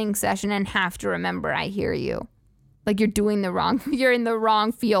listening session and have to remember, I hear you. Like you're in the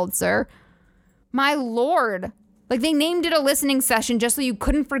wrong field, sir. My Lord. Like they named it a listening session just so you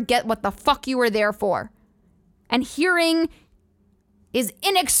couldn't forget what the fuck you were there for. And hearing is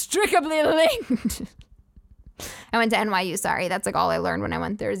inextricably linked. I went to NYU, sorry. That's like all I learned when I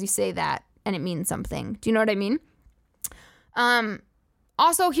went there is you say that and it means something. Do you know what I mean?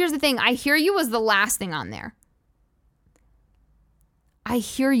 Also, here's the thing. I hear you was the last thing on there. I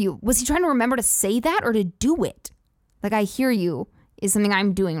hear you. Was he trying to remember to say that or to do it? Like, I hear you is something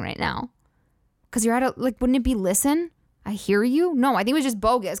I'm doing right now. Because you're at wouldn't it be listen? I hear you? No, I think it was just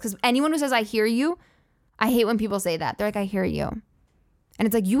bogus. Because anyone who says I hear you, I hate when people say that. They're like, I hear you. And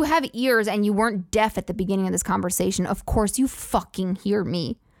it's like, you have ears and you weren't deaf at the beginning of this conversation. Of course you fucking hear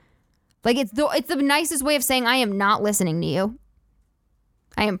me. Like, it's the nicest way of saying I am not listening to you.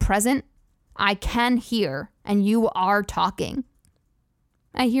 I am present. I can hear. And you are talking.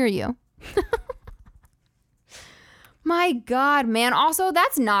 I hear you. My God, man. Also,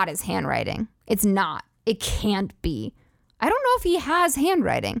 that's not his handwriting. It's not. It can't be. I don't know if he has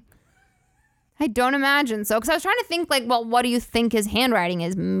handwriting. I don't imagine so. Because I was trying to think like, well, what do you think his handwriting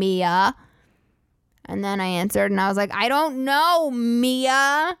is, Mia? And then I answered and I was like, I don't know,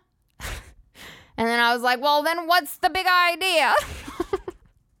 Mia. And then I was like, well, then what's the big idea?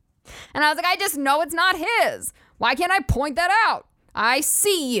 And I was like, I just know it's not his. Why can't I point that out? I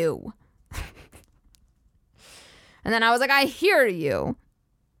see you. And then I was like, I hear you.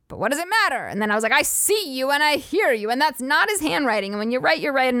 But what does it matter? And then I was like, I see you and I hear you. And that's not his handwriting. And when you're right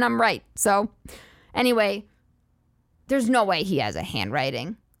and I'm right. So anyway, there's no way he has a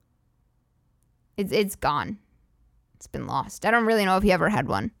handwriting. It's gone. It's been lost. I don't really know if he ever had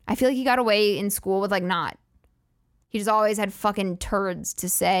one. I feel like he got away in school with like not. He just always had fucking turds to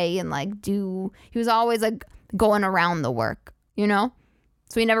say and like do. He was always like going around the work, you know?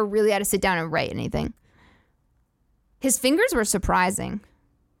 So he never really had to sit down and write anything. His fingers were surprising.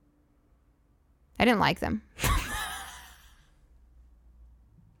 I didn't like them.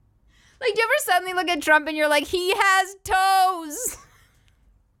 Like, do you ever suddenly look at Trump and you're like, he has toes?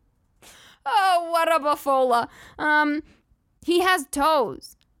 Oh, what a buffola. He has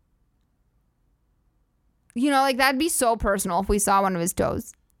toes. You know, like, that'd be so personal if we saw one of his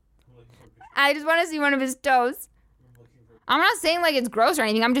toes. I just want to see one of his toes. I'm not saying, like, it's gross or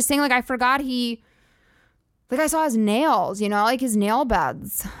anything. I'm just saying, like, I forgot I saw his nails, you know, like his nail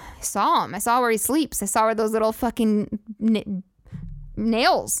beds. I saw him. I saw where he sleeps. I saw where those little fucking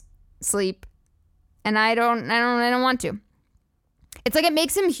nails sleep. And I don't want to. It's like it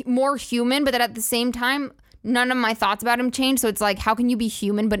makes him more human, but that at the same time, none of my thoughts about him change. So it's like, how can you be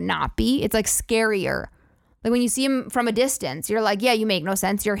human but not be? It's like scarier. Like when you see him from a distance, you're like, yeah, you make no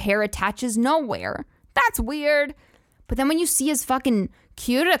sense. Your hair attaches nowhere. That's weird. But then when you see his fucking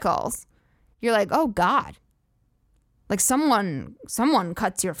cuticles, you're like, oh God. Like someone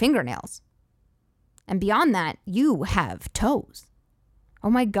cuts your fingernails. And beyond that, you have toes. Oh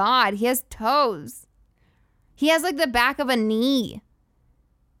my God, he has toes. He has like the back of a knee.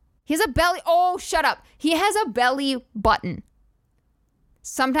 He has a belly. Oh, shut up. He has a belly button.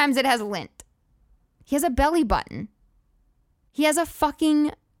 Sometimes it has lint. He has a belly button. He has a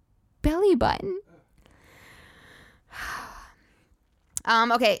fucking belly button.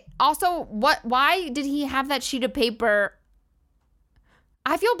 Okay. Also, why did he have that sheet of paper?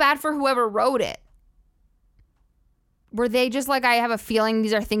 I feel bad for whoever wrote it. Were they just like, I have a feeling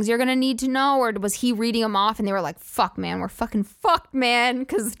these are things you're going to need to know? Or was he reading them off and they were like, fuck, man, we're fucking fucked, man.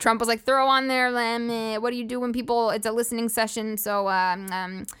 Because Trump was like, throw on there, what do you do when it's a listening session? So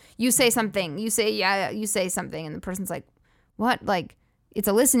you say something. You say something. And the person's like, what? Like, it's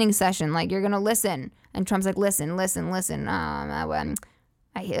a listening session. Like, you're going to listen. And Trump's like, listen.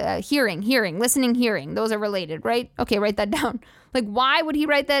 Hearing, listening, hearing. Those are related, right? Okay, write that down. Like, why would he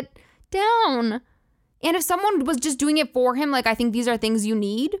write that down? And if someone was just doing it for him, like, I think these are things you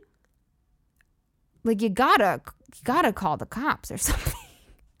need, like, you gotta call the cops or something.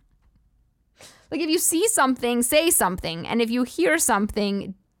 Like, if you see something, say something. And if you hear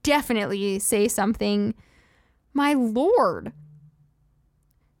something, definitely say something. My Lord.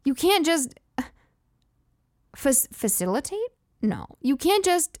 You can't just facilitate? No. You can't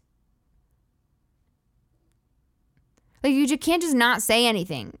just, like, you just can't just not say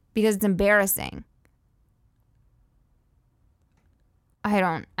anything because it's embarrassing. I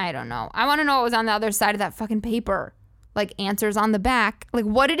don't know. I want to know what was on the other side of that fucking paper. Like answers on the back. Like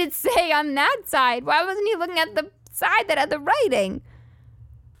what did it say on that side? Why wasn't he looking at the side that had the writing?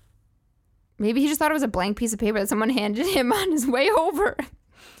 Maybe he just thought it was a blank piece of paper that someone handed him on his way over.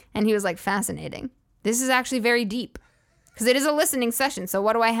 And he was like, fascinating. This is actually very deep. Because it is a listening session. So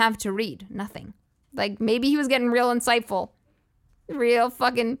what do I have to read? Nothing. Like maybe he was getting real insightful. Real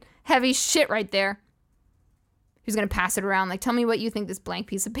fucking heavy shit right there. Who's going to pass it around? Like, tell me what you think this blank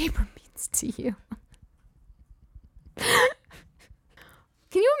piece of paper means to you. Can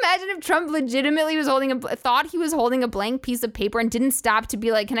you imagine if Trump legitimately was thought he was holding a blank piece of paper and didn't stop to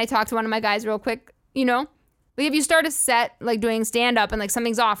be like, can I talk to one of my guys real quick? You know? Like, if you start a set, like, doing stand-up and, like,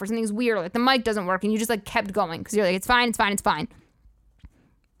 something's off or something's weird, or, like, the mic doesn't work and you just, like, kept going because you're like, it's fine.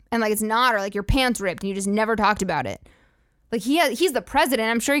 And, like, it's not, or, like, your pants ripped and you just never talked about it. Like, he's the president.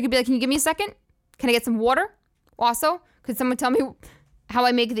 I'm sure he could be like, can you give me a second? Can I get some water? Also, could someone tell me how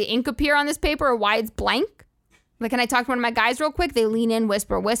I make the ink appear on this paper or why it's blank? Like, can I talk to one of my guys real quick? They lean in,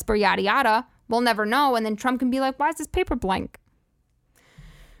 whisper, yada, yada. We'll never know. And then Trump can be like, why is this paper blank?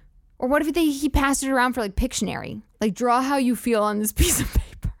 Or what if he passed it around for, like, Pictionary? Like, draw how you feel on this piece of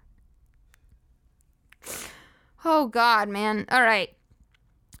paper. Oh, God, man. All right.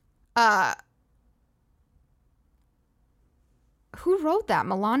 Who wrote that?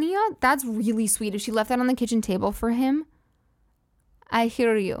 Melania? That's really sweet. If she left that on the kitchen table for him, I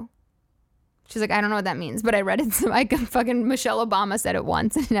hear you. She's like, I don't know what that means, but I read it. So like fucking Michelle Obama said it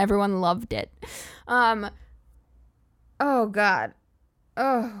once and everyone loved it. Oh, God.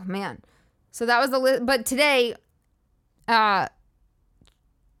 Oh, man. So that was the list. But today,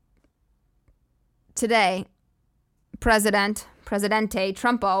 Presidente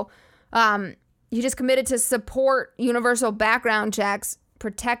Trumpo, he just committed to support universal background checks,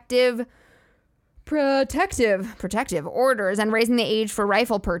 protective orders, and raising the age for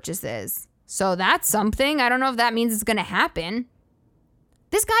rifle purchases. So that's something. I don't know if that means it's going to happen.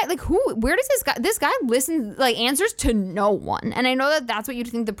 This guy, like, where does this guy listen, like, answers to no one. And I know that that's what you'd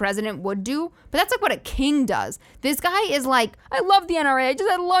think the president would do, but that's like what a king does. This guy is like, I love the NRA. I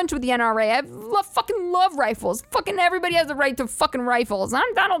just had lunch with the NRA. I fucking love rifles. Fucking everybody has a right to fucking rifles.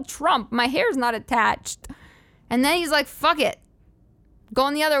 I'm Donald Trump. My hair's not attached. And then he's like, fuck it.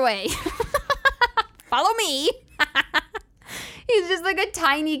 Going the other way. Follow me. He's just like a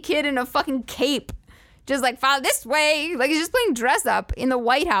tiny kid in a fucking cape. Just like, follow this way. Like, he's just playing dress up in the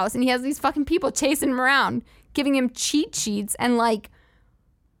White House, and he has these fucking people chasing him around, giving him cheat sheets, and like,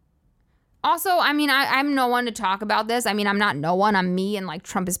 also, I mean, I'm no one to talk about this. I mean, I'm not no one. I'm me, and like,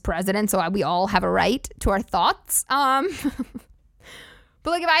 Trump is president, so we all have a right to our thoughts. But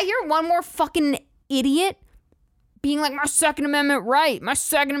like, if I hear one more fucking idiot being like, my Second Amendment right,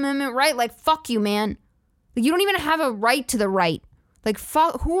 like, fuck you, man. Like, you don't even have a right to the right. Like,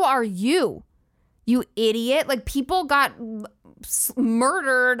 fuck, who are you? You idiot. Like, people got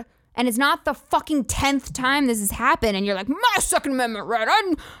murdered, and it's not the fucking 10th time this has happened, and you're like, my Second Amendment right.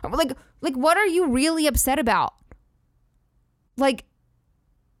 I'm like, what are you really upset about? Like,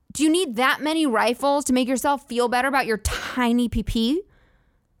 do you need that many rifles to make yourself feel better about your tiny PP?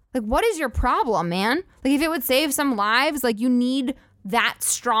 Like, what is your problem, man? Like, if it would save some lives, like, you need that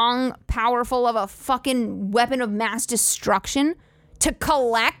strong, powerful of a fucking weapon of mass destruction to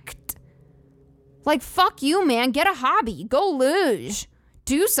collect? Like, fuck you, man. Get a hobby. Go luge.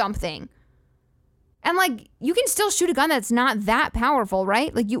 Do something. And, like, you can still shoot a gun that's not that powerful,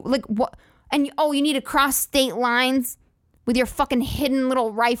 right? Like, what? And, you need to cross state lines with your fucking hidden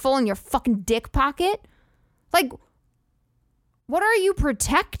little rifle in your fucking dick pocket? Like, what are you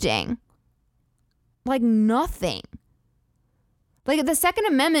protecting? Like, nothing. Like, the Second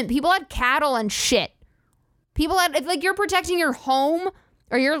Amendment, people had cattle and shit. People had, if, like, you're protecting your home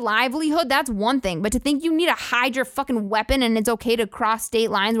or your livelihood, that's one thing. But to think you need to hide your fucking weapon and it's okay to cross state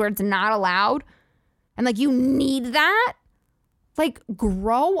lines where it's not allowed, and like, you need that? Like,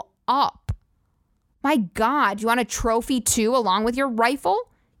 grow up. My God, you want a trophy too along with your rifle?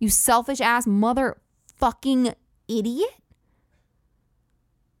 You selfish ass motherfucking idiot.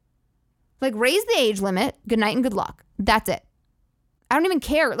 Like, raise the age limit. Good night and good luck. That's it. I don't even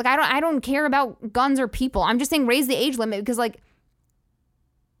care. Like, I don't care about guns or people. I'm just saying raise the age limit because like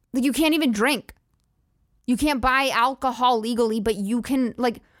you can't even drink. You can't buy alcohol legally, but you can,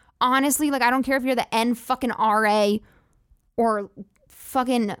 like, honestly, like, I don't care if you're the N fucking RA or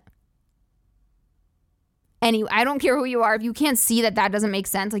fucking anyway, I don't care who you are. If you can't see that doesn't make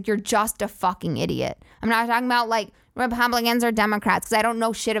sense, like, you're just a fucking idiot. I'm not talking about like Republicans or Democrats because I don't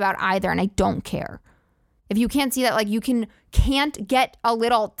know shit about either and I don't care. If you can't see that, like, you can't get a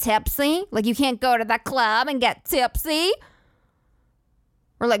little tipsy, like, you can't go to the club and get tipsy.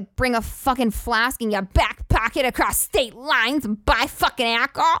 Or like bring a fucking flask in your back pocket across state lines and buy fucking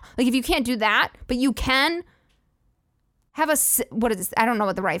alcohol. Like, if you can't do that, but you can have what is this? I don't know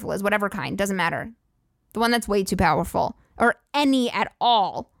what the rifle is, whatever kind, doesn't matter. The one that's way too powerful or any at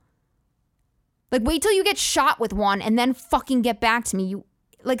all. Like, wait till you get shot with one and then fucking get back to me. You,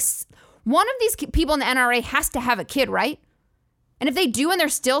 like, one of these people in the NRA has to have a kid, right? And if they do and they're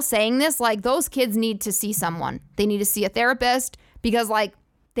still saying this, like, those kids need to see someone. They need to see a therapist because, like,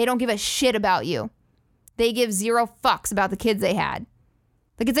 they don't give a shit about you. They give zero fucks about the kids they had.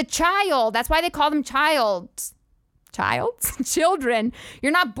 Like, it's a child. That's why they call them children.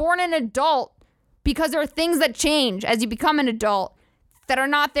 You're not born an adult because there are things that change as you become an adult that are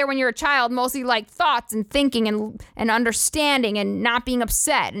not there when you're a child, mostly like thoughts and thinking and understanding and not being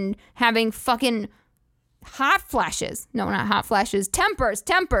upset and having fucking hot flashes. No, not hot flashes. Tempers.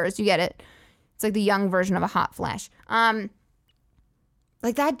 You get it. It's like the young version of a hot flash.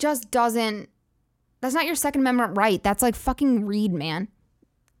 Like, that just doesn't, that's not your Second Amendment right. That's like fucking read, man.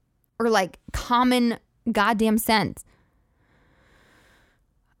 Or like common goddamn sense.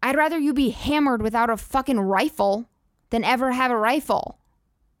 I'd rather you be hammered without a fucking rifle than ever have a rifle.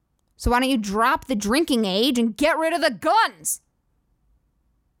 So why don't you drop the drinking age and get rid of the guns?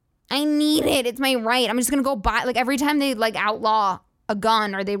 I need it. It's my right. I'm just going to go buy, like, every time they like outlaw a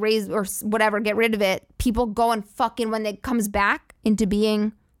gun or they raise or whatever, get rid of it, people go and fucking, when it comes back into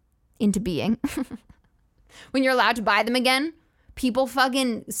being, when you're allowed to buy them again, people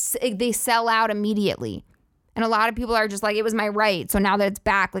fucking, they sell out immediately. And a lot of people are just like, it was my right. So now that it's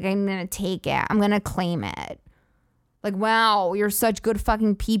back, like, I'm going to take it. I'm going to claim it. Like, wow, you're such good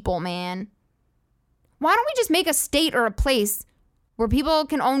fucking people, man. Why don't we just make a state or a place where people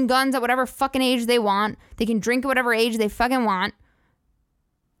can own guns at whatever fucking age they want? They can drink at whatever age they fucking want.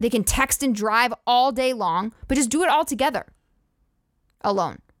 They can text and drive all day long, but just do it all together.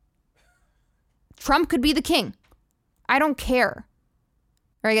 Alone. Trump could be the king. I don't care.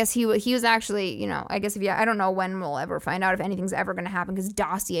 Or I guess he was actually, you know, I guess I don't know when we'll ever find out if anything's ever going to happen because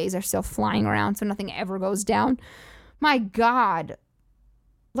dossiers are still flying around, so nothing ever goes down. My God.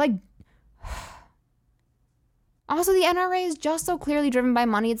 Like, also the NRA is just so clearly driven by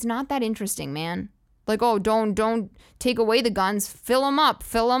money. It's not that interesting, man. Like, oh, don't take away the guns. Fill them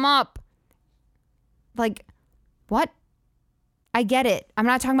up. Like, what? I get it. I'm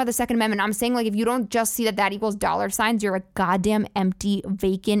not talking about the Second Amendment. I'm saying, like, if you don't just see that equals dollar signs, you're a goddamn empty,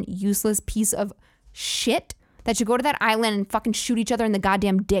 vacant, useless piece of shit that should go to that island and fucking shoot each other in the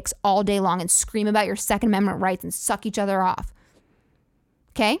goddamn dicks all day long and scream about your Second Amendment rights and suck each other off.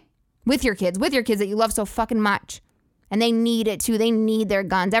 Okay? With your kids that you love so fucking much. And they need it too. They need their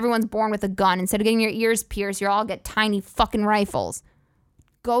guns. Everyone's born with a gun. Instead of getting your ears pierced, you all get tiny fucking rifles.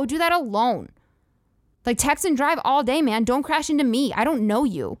 Go do that alone. Like, text and drive all day, man. Don't crash into me. I don't know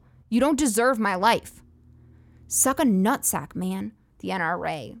you. You don't deserve my life. Suck a nutsack, man. The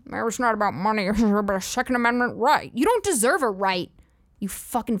NRA. It's not about money. It's about a Second Amendment right. You don't deserve a right, you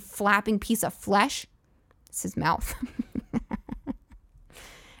fucking flapping piece of flesh. It's his mouth.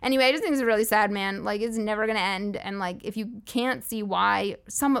 Anyway, I just think it's really sad, man. Like, it's never going to end. And, like, if you can't see why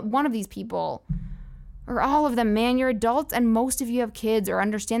one of these people... or all of them, man, you're adults and most of you have kids or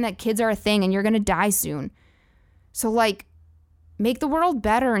understand that kids are a thing and you're going to die soon. So, like, make the world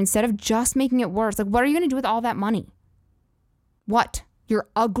better instead of just making it worse. Like, what are you going to do with all that money? What? You're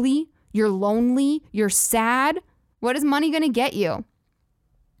ugly? You're lonely? You're sad? What is money going to get you?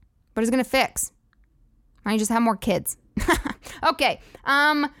 What is it going to fix? Why don't you just have more kids? Okay,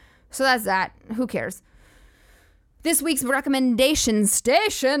 so that's that. Who cares? This week's recommendation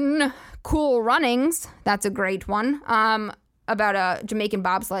station... Cool Runnings, that's a great one, about a Jamaican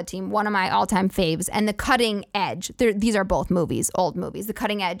bobsled team, one of my all-time faves, and The Cutting Edge. These are both movies, old movies. The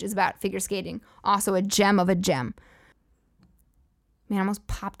Cutting Edge is about figure skating, also a gem of a gem. Man, I almost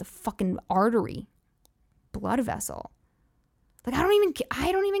popped the fucking artery, blood vessel. Like, I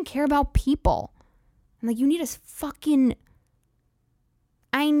don't even care about people. I'm like, you need a fucking...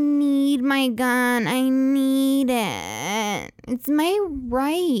 I need my gun. I need it. It's my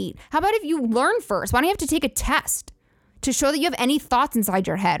right. How about if you learn first? Why don't you have to take a test to show that you have any thoughts inside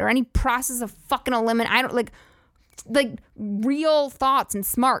your head or any process of fucking eliminate? I don't like real thoughts and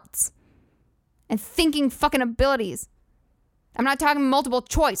smarts and thinking fucking abilities. I'm not talking multiple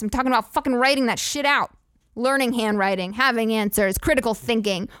choice. I'm talking about fucking writing that shit out. Learning handwriting, having answers, critical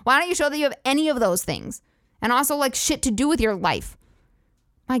thinking. Why don't you show that you have any of those things? And also like shit to do with your life.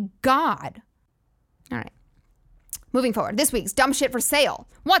 My God. All right. Moving forward. This week's dumb shit for sale.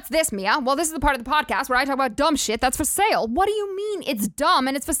 What's this, Mia? Well, this is the part of the podcast where I talk about dumb shit that's for sale. What do you mean it's dumb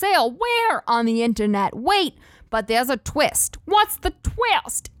and it's for sale? Where? On the internet. Wait, but there's a twist. What's the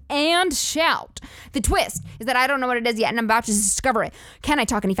twist? And shout. The twist is that I don't know what it is yet and I'm about to discover it. Can I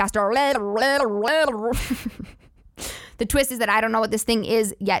talk any faster? The twist is that I don't know what this thing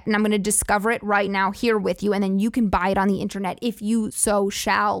is yet, and I'm going to discover it right now here with you, and then you can buy it on the internet if you so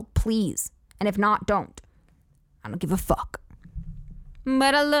shall please. And if not, don't. I don't give a fuck.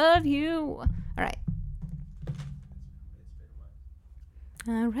 But I love you. All right.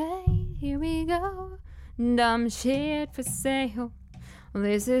 All right, here we go. Dumb shit for sale.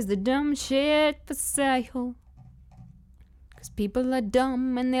 This is the dumb shit for sale. 'Cause people are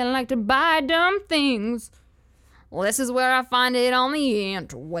dumb and they like to buy dumb things. Well, this is where I find it on the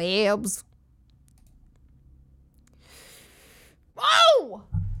interwebs. Whoa!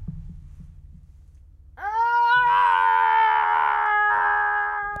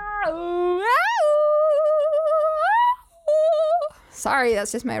 Sorry,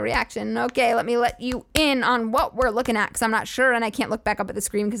 that's just my reaction. Okay, let me let you in on what we're looking at because I'm not sure and I can't look back up at the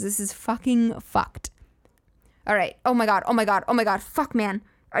screen because this is fucking fucked. All right. Oh my God. Oh my God. Oh my God. Fuck, man.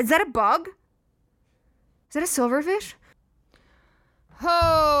 Is that a bug? Is that a silverfish?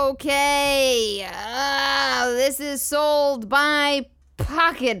 Okay. This is sold by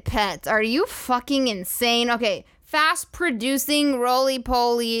Pocket Pets. Are you fucking insane? Okay. Fast producing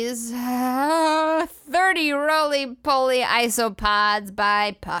roly-polies. 30 roly-poly isopods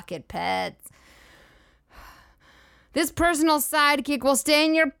by Pocket Pets. This personal sidekick will stay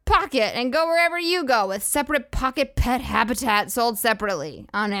in your pocket and go wherever you go with separate Pocket Pet habitat sold separately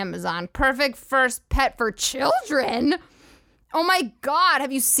on Amazon. Perfect first pet for children? Oh my God,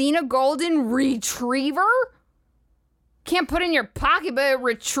 have you seen a golden retriever? Can't put in your pocket, but it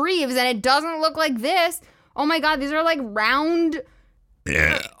retrieves and it doesn't look like this. Oh my God, these are like round...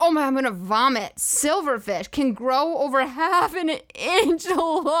 Oh my, I'm gonna vomit. Silverfish can grow over half an inch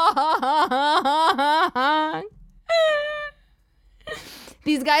long.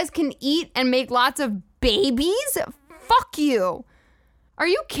 These guys can eat and make lots of babies? Fuck you. Are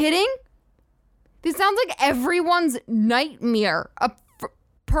you kidding? This sounds like everyone's nightmare. A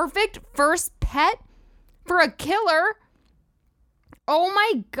perfect first pet for a killer. Oh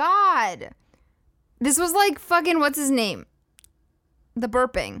my God. This was like fucking, what's his name? The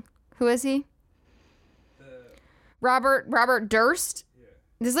burping. Who is he? Robert Durst? Yeah.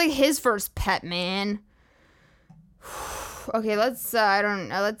 This is like his first pet, man. Okay, let's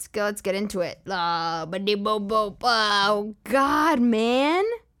get into it. Oh God, man.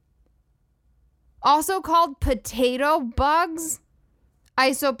 Also called potato bugs,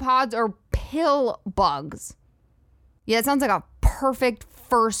 isopods, or pill bugs. Yeah, it sounds like a perfect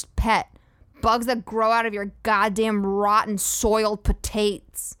first pet. Bugs that grow out of your goddamn rotten soiled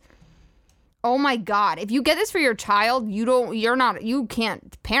potatoes. Oh my God. If you get this for your child, you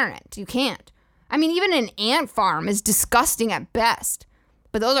can't parent. You can't. I mean, even an ant farm is disgusting at best.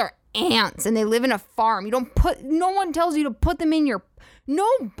 But those are ants and they live in a farm. No one tells you to put them in no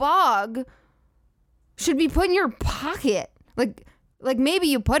bug should be put in your pocket. Like maybe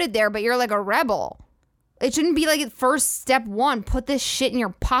you put it there, but you're like a rebel. It shouldn't be like first step one, put this shit in your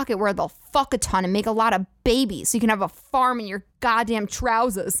pocket where they'll fuck a ton and make a lot of babies so you can have a farm in your goddamn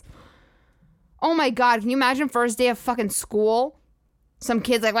trousers. Oh my God, can you imagine first day of fucking school? Some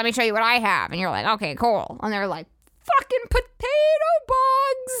kid's like, let me show you what I have. And you're like, okay, cool. And they're like, fucking potato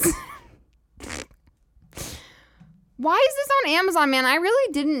bugs. Why is this on Amazon, man? I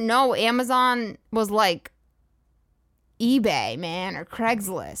really didn't know Amazon was like eBay, man, or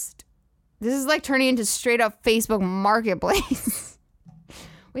Craigslist. This is like turning into straight up Facebook Marketplace.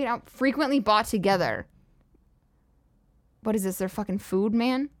 Wait, I'm frequently bought together. What is this? They're fucking food,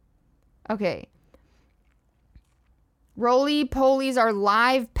 man? Okay. Roly-polies are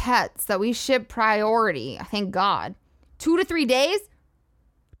live pets that we ship priority. Thank God. 2 to 3 days?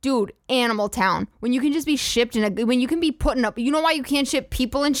 Dude, Animal Town. When you can just be shipped when you can be putting up. You know why you can't ship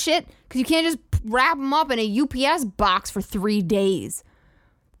people and shit? Because you can't just wrap them up in a UPS box for 3 days.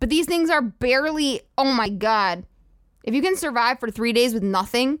 But these things are barely, oh my God. If you can survive for 3 days with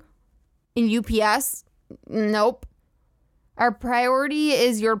nothing in UPS, nope. Our priority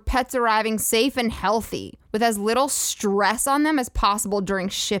is your pets arriving safe and healthy with as little stress on them as possible during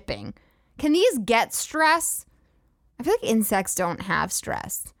shipping. Can these get stress? I feel like insects don't have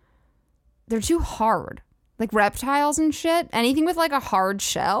stress. They're too hard. Like reptiles and shit. Anything with like a hard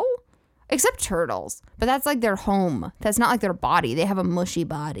shell? Except turtles. But that's like their home. That's not like their body. They have a mushy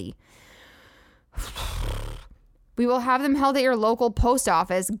body. We will have them held at your local post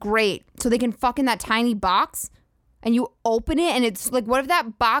office. Great. So they can fuck in that tiny box and you open it and it's like, what if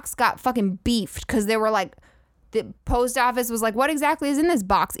that box got fucking beefed? Because they were like, the post office was like, what exactly is in this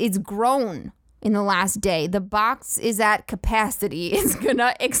box? It's grown in the last day. The box is at capacity. It's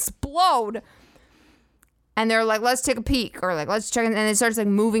gonna explode. And they're like, let's take a peek. Or like, let's check. And it starts like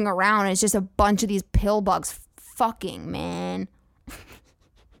moving around. And it's just a bunch of these pill bugs fucking, man.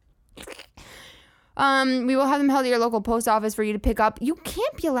 We will have them held at your local post office for you to pick up. You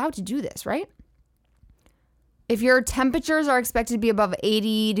can't be allowed to do this, right? If your temperatures are expected to be above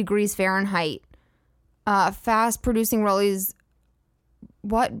 80 degrees Fahrenheit, fast producing Rollies,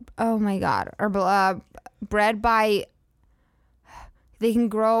 what? Oh my God. Are bred by, they can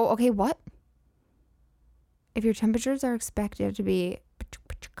grow. Okay, what? If your temperatures are expected to be,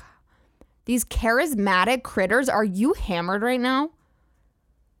 these charismatic critters, are you hammered right now?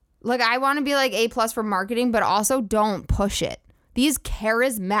 Like, I want to be like A+ for marketing, but also don't push it. These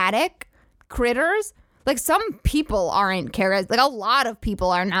charismatic critters, like some people aren't like a lot of people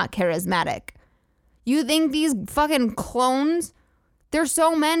are not charismatic. You think these fucking clones, there's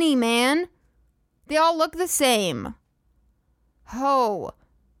so many, man. They all look the same. Oh,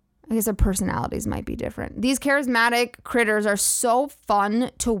 I guess their personalities might be different. These charismatic critters are so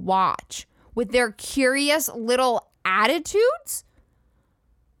fun to watch with their curious little attitudes.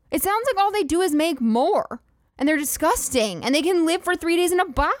 It sounds like all they do is make more. And they're disgusting. And they can live for 3 days in a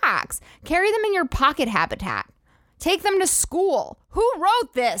box. Carry them in your pocket habitat. Take them to school. Who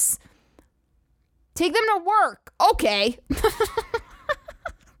wrote this? Take them to work. Okay.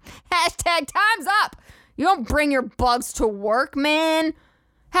 Hashtag time's up. You don't bring your bugs to work, man.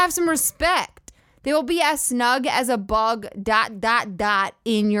 Have some respect. They will be as snug as a bug ...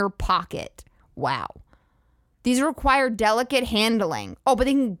 in your pocket. Wow. These require delicate handling. Oh, but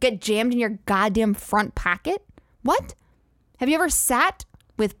they can get jammed in your goddamn front pocket? What? Have you ever sat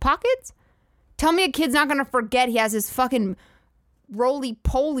with pockets? Tell me a kid's not going to forget he has his fucking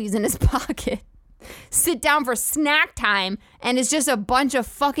roly-polies in his pocket. Sit down for snack time and it's just a bunch of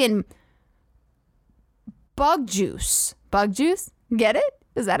fucking bug juice. Bug juice? Get it?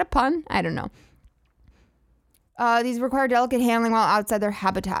 Is that a pun? I don't know. These require delicate handling while outside their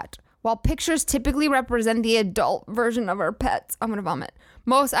habitat. While pictures typically represent the adult version of our pets, I'm gonna vomit.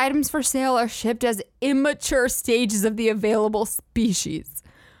 Most items for sale are shipped as immature stages of the available species.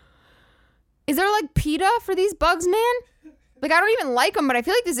 Is there like PETA for these bugs, man? Like, I don't even like them, but I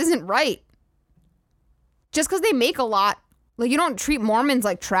feel like this isn't right. Just because they make a lot. Like, you don't treat Mormons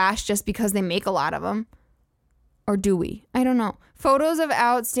like trash just because they make a lot of them. Or do we? I don't know. Photos of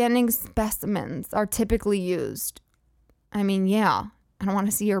outstanding specimens are typically used. I mean, yeah. I don't want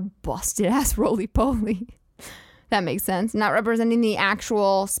to see your busted ass roly-poly. That makes sense. Not representing the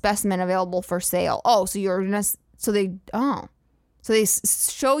actual specimen available for sale. Oh, so you're gonna, so they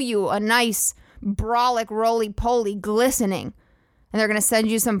show you a nice brolic roly-poly glistening, and they're gonna send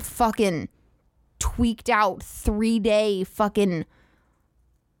you some fucking tweaked out 3-day fucking,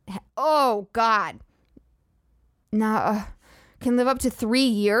 oh God. Now, can live up to 3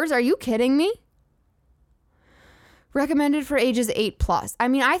 years? Are you kidding me? Recommended for ages 8+. I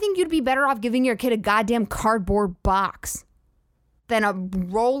mean, I think you'd be better off giving your kid a goddamn cardboard box than a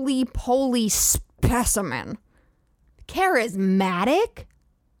roly-poly specimen. Charismatic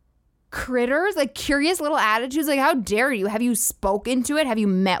critters, like curious little attitudes. Like, how dare you? Have you spoken to it? Have you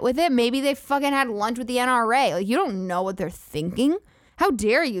met with it? Maybe they fucking had lunch with the NRA. Like, you don't know what they're thinking. How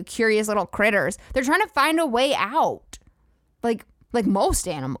dare you, curious little critters? They're trying to find a way out. Like most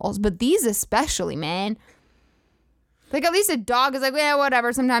animals, but these especially, man. Like, at least a dog is like, yeah,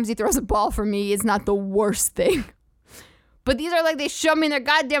 whatever. Sometimes he throws a ball for me. It's not the worst thing. But these are like, they shove me in their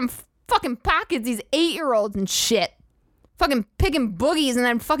goddamn fucking pockets, these 8-year-olds and shit. Fucking picking boogies and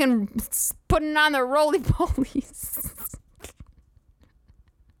then fucking putting on their roly-polies.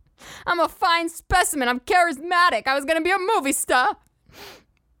 I'm a fine specimen. I'm charismatic. I was going to be a movie star.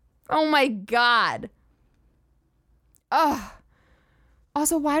 Oh my God. Ugh.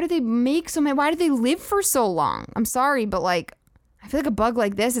 Also, why do they make so many? Why do they live for so long? I'm sorry, but like, I feel like a bug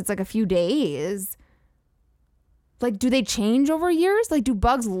like this, it's like a few days. Like, do they change over years? Like, do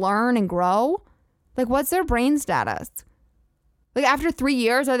bugs learn and grow? Like, what's their brain status? Like, after 3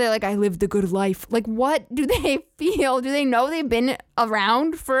 years, are they like, I lived the good life? Like, what do they feel? Do they know they've been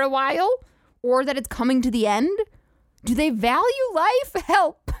around for a while? Or that it's coming to the end? Do they value life?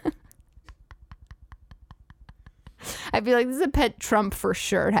 Help. I feel like this is a pet Trump for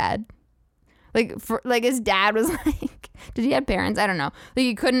sure had. Like his dad was like, did he have parents? I don't know. Like,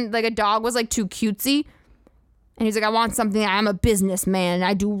 he couldn't, like, a dog was like too cutesy. And he's like, I want something, I'm a businessman.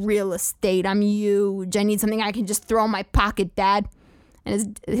 I do real estate. I'm huge. I need something I can just throw in my pocket, Dad.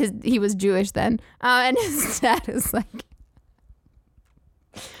 And he was Jewish then. And his dad is like,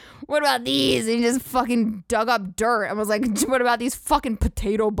 what about these? And he just fucking dug up dirt and was like, what about these fucking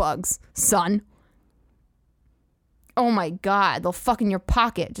potato bugs, son? Oh my God, they'll fuck in your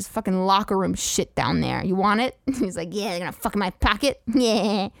pocket. Just fucking locker room shit down there. You want it? He's like, yeah, they're gonna fuck in my pocket.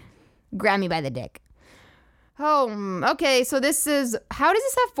 Yeah. Grab me by the dick. Oh, okay, so this is, how does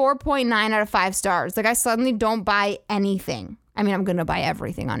this have 4.9 out of 5 stars? Like, I suddenly don't buy anything. I mean, I'm gonna buy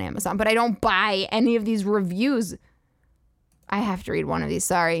everything on Amazon, but I don't buy any of these reviews. I have to read one of these,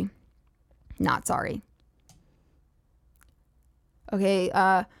 sorry. Not sorry.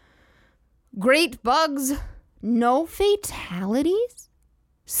 Okay, great bugs. No fatalities?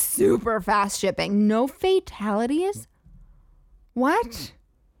 Super fast shipping. No fatalities? What?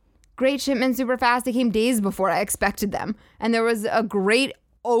 Great shipment, super fast. They came days before I expected them. And there was a great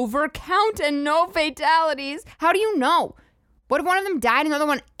overcount and no fatalities. How do you know? What if one of them died and the other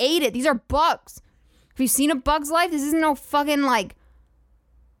one ate it? These are bugs. Have you seen a bug's life? This isn't no fucking like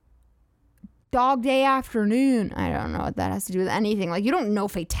dog day afternoon. I don't know what that has to do with anything. Like, you don't know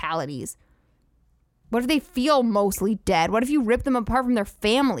fatalities. What if they feel mostly dead? What if you rip them apart from their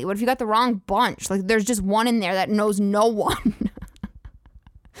family? What if you got the wrong bunch? Like, there's just one in there that knows no one.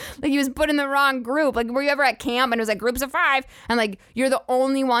 Like, he was put in the wrong group. Like, were you ever at camp and it was like groups of 5 and like you're the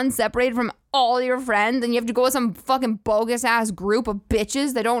only one separated from all your friends and you have to go with some fucking bogus ass group of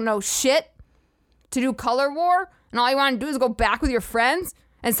bitches that don't know shit to do color war, and all you want to do is go back with your friends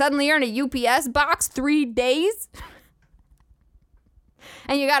and suddenly you're in a UPS box 3 days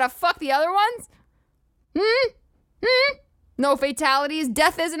and you gotta fuck the other ones? No fatalities.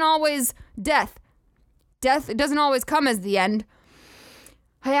 Death isn't always death. Death doesn't always come as the end.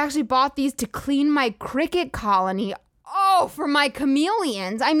 I actually bought these to clean my cricket colony. Oh, for my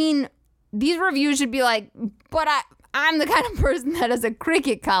chameleons. I mean, these reviews should be like, but I'm the kind of person that has a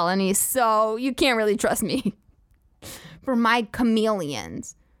cricket colony, so you can't really trust me. For my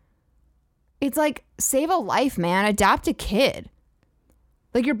chameleons. It's like, save a life, man. Adopt a kid.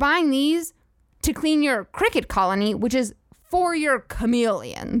 Like, you're buying these to clean your cricket colony, which is for your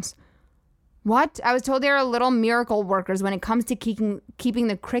chameleons. What? I was told they are little miracle workers when it comes to keeping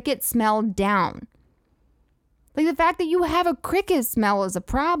the cricket smell down. Like the fact that you have a cricket smell is a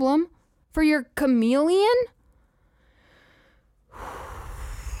problem for your chameleon?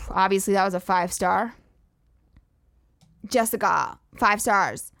 Obviously, that was a 5-star. Jessica, 5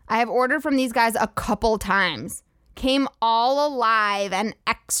 stars. I have ordered from these guys a couple times. Came all alive and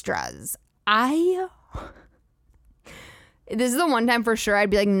extras. This is the one time for sure I'd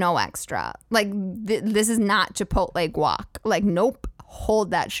be like, no extra. Like, this is not Chipotle guac. Like, nope.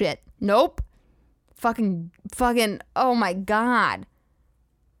 Hold that shit. Nope. Fucking, oh my God.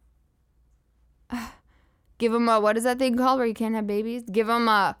 Give them a, what is that thing called where you can't have babies? Give them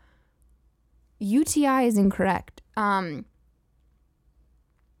a, UTI is incorrect.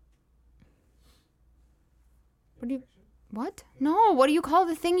 What? No, what do you call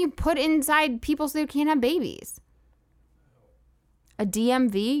the thing you put inside people so they can't have babies? A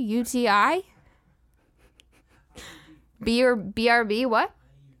DMV? UTI? BRB? What?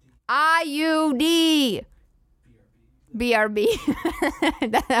 IUD. BRB.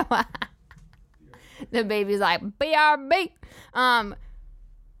 The baby's like, BRB.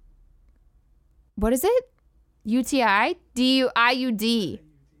 What is it? UTI? IUD.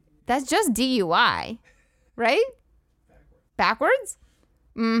 That's just DUI. Right? Backwards?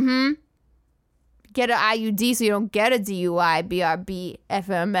 Mm-hmm. Get an IUD so you don't get a DUI. BRB.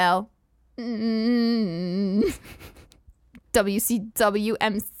 FML. WCW.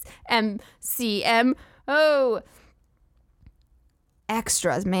 MCM. Oh.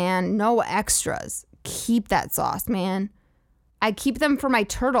 Extras, man. No extras. Keep that sauce, man. I keep them for my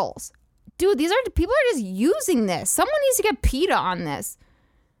turtles. Dude, people are just using this. Someone needs to get PETA on this.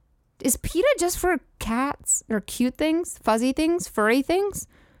 Is PETA just for cats or cute things, fuzzy things, furry things?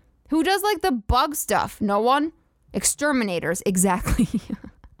 Who does like the bug stuff? No one? Exterminators, exactly.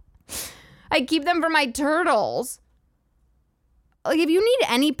 I keep them for my turtles. Like if you need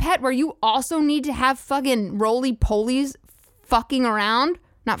any pet where you also need to have fucking roly-polies fucking around,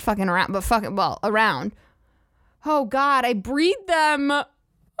 not fucking around, but fucking, well, around. Oh God, I breed them.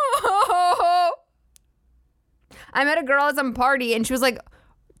 Oh. I met a girl at some party and she was like,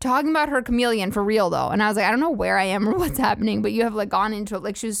 talking about her chameleon for real though. And I was like, I don't know where I am or what's happening, but you have like gone into it.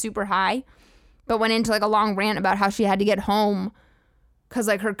 Like she was super high, but went into like a long rant about how she had to get home because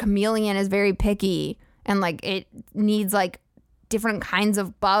like her chameleon is very picky and like it needs like different kinds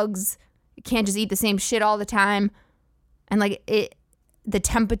of bugs. It can't just eat the same shit all the time. And like the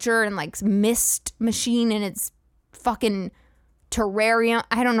temperature and like mist machine in its fucking terrarium.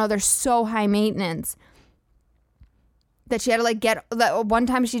 I don't know. They're so high maintenance. That she had to like get that one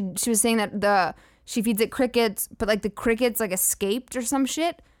time she was saying that she feeds it crickets, but like the crickets like escaped or some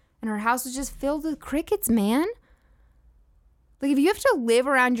shit, and her house was just filled with crickets, man. Like if you have to live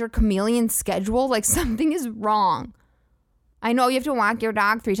around your chameleon schedule, like something is wrong. I know you have to walk your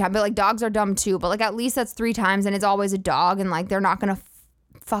dog 3 times, but like dogs are dumb too. But like at least that's 3 times, and it's always a dog, and like they're not gonna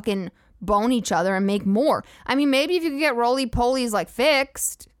fucking bone each other and make more. I mean, maybe if you could get roly-polies like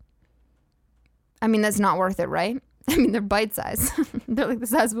fixed. I mean, that's not worth it, right? I mean, they're bite size. They're like the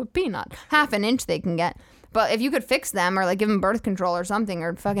size of a peanut. Half an inch they can get. But if you could fix them or like give them birth control or something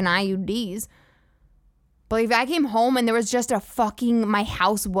or fucking IUDs. But if I came home and there was just my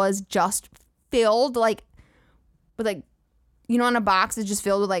house was just filled like with like, you know, in a box it's just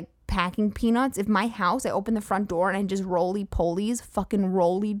filled with like packing peanuts. If my house, I opened the front door and I just roly-polies, fucking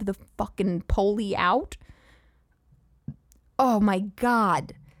rollied the fucking poly out. Oh my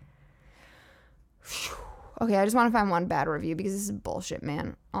God. Whew. Okay, I just want to find one bad review because this is bullshit,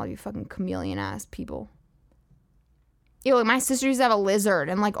 man. All you fucking chameleon-ass people. Yo, like my sister used to have a lizard,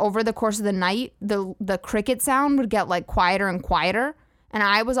 and like over the course of the night, the cricket sound would get like quieter and quieter. And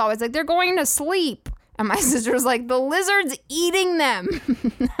I was always like, they're going to sleep. And my sister was like, the lizard's eating them.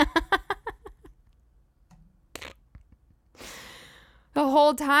 The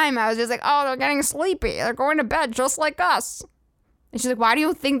whole time I was just like, oh, they're getting sleepy. They're going to bed just like us. And she's like, why do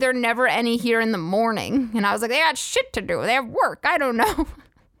you think there are never any here in the morning? And I was like, they got shit to do. They have work. I don't know.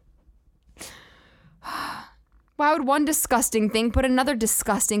 Why would one disgusting thing put another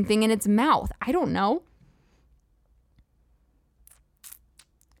disgusting thing in its mouth? I don't know.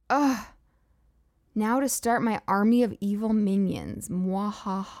 Ugh. Now to start my army of evil minions.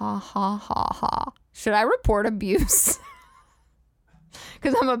 Mwahahahaha. Should I report abuse?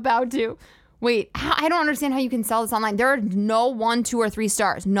 Because I'm about to. Wait, I don't understand how you can sell this online. There are no 1, 2, or 3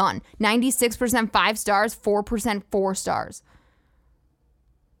 stars. None. 96% 5 stars, 4% 4 stars.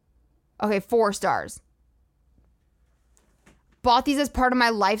 Okay, 4 stars. bought these as part of my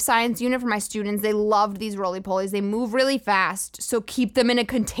life science unit for my students. They loved these roly-polies. They move really fast, so keep them in a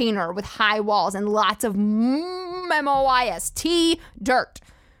container with high walls and lots of MOIST dirt.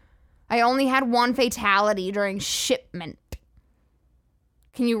 I only had one fatality during shipment.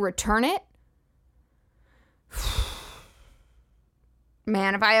 Can you return it?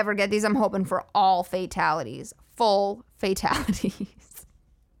 Man, if I ever get these, I'm hoping for all fatalities. Full fatalities.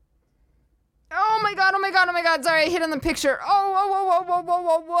 Oh my God, oh my God, oh my God. Sorry, I hit on the picture. Oh, whoa, whoa, whoa, whoa,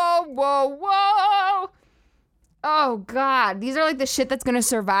 whoa, whoa, whoa, whoa. Oh God, these are like the shit that's gonna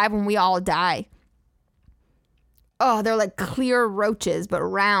survive when we all die. Oh, they're like clear roaches, but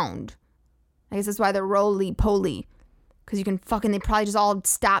round. I guess that's why they're roly-poly. Because you can they probably just all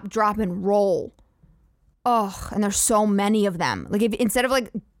stop, drop, and roll. Oh, and there's so many of them. Like, if instead of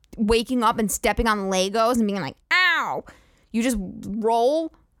like waking up and stepping on Legos and being like, ow, you just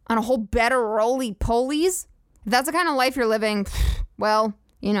roll on a whole bed of roly-polies. If that's the kind of life you're living, well,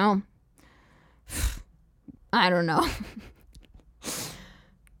 you know, I don't know.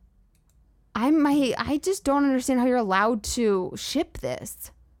 I just don't understand how you're allowed to ship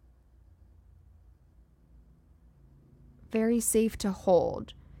this. Very safe to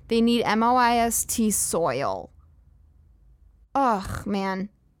hold. They need MOIST soil. Ugh, man.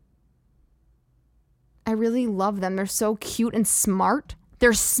 I really love them. They're so cute and smart.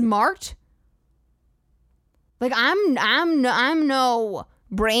 They're smart. Like, I'm no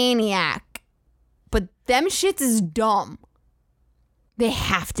brainiac, but them shits is dumb. They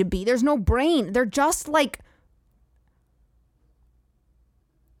have to be. There's no brain. They're just like,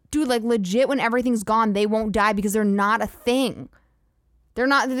 dude, like legit when everything's gone, they won't die because they're not a thing. They're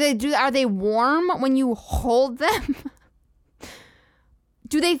not, are they warm when you hold them?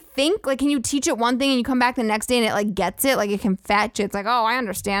 Do they think, like, can you teach it one thing and you come back the next day and it, like, gets it? Like, it can fetch. It's like, oh, I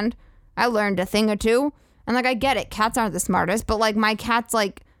understand. I learned a thing or two. And, like, I get it. Cats aren't the smartest. But, like, my cats,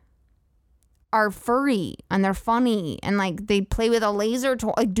 like, are furry and they're funny. And, like, they play with a laser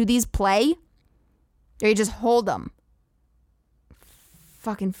toy. Like, do these play? Or you just hold them?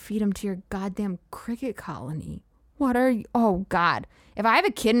 Fucking feed them to your goddamn cricket colony. What are you? Oh, God. If I have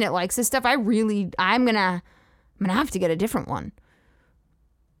a kid and it likes this stuff, I'm gonna have to get a different one.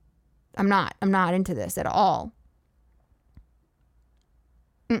 I'm not into this at all.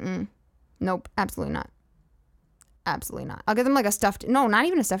 Nope, absolutely not. Absolutely not. I'll get them like not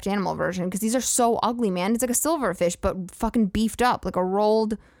even a stuffed animal version, because these are so ugly, man. It's like a silverfish, but fucking beefed up, like a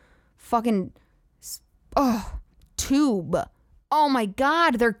rolled fucking, tube. Oh my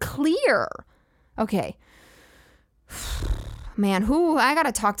God, they're clear. Okay. Man, I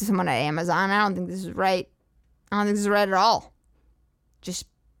gotta talk to someone at Amazon. I don't think this is right. I don't think this is right at all. Just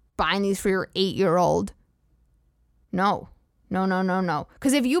buying these for your 8-year-old. No.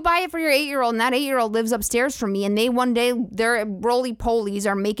 Because if you buy it for your 8-year-old and that 8-year-old lives upstairs from me and they one day, their roly-polies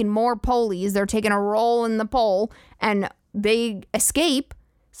are making more polies, they're taking a roll in the pole and they escape,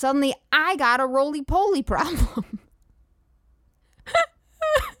 suddenly I got a roly-poly problem.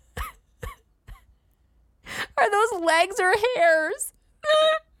 Are those legs or hairs?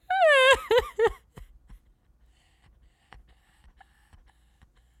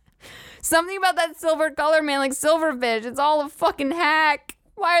 Something about that silver color, man, like silverfish. It's all a fucking hack.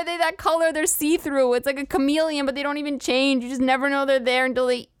 Why are they that color? They're see-through. It's like a chameleon, but they don't even change. You just never know they're there until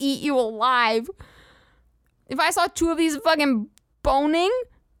they eat you alive. If I saw two of these fucking boning,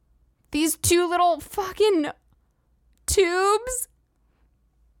 these two little fucking tubes.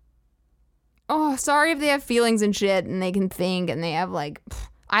 Oh, sorry if they have feelings and shit and they can think and they have like,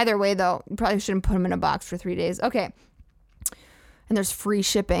 either way though, you probably shouldn't put them in a box for 3 days. Okay. And there's free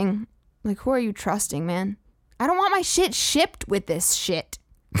shipping. Like, who are you trusting, man? I don't want my shit shipped with this shit.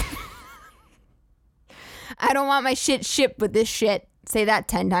 I don't want my shit shipped with this shit. Say that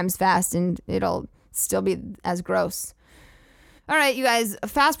 10 times fast and it'll still be as gross. All right, you guys,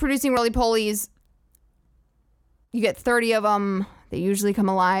 fast producing roly-polies. You get 30 of them. They usually come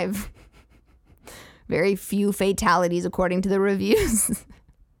alive. Very few fatalities according to the reviews.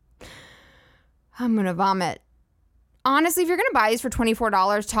 I'm gonna vomit. Honestly, if you're gonna buy these for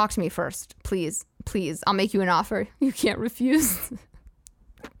 $24, talk to me first. Please. I'll make you an offer. You can't refuse.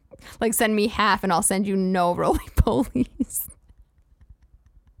 Like, send me half and I'll send you no roly-polies.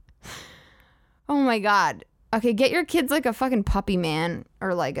 Oh my God. Okay, get your kids like a fucking puppy, man.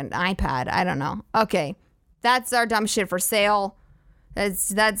 Or like an iPad. I don't know. Okay. That's our dumb shit for sale. That's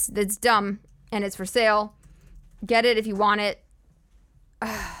dumb. And it's for sale. Get it if you want it.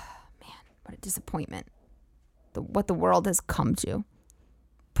 Man, what a disappointment. What the world has come to.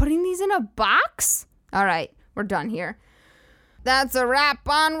 Putting these in a box? All right, we're done here. That's a wrap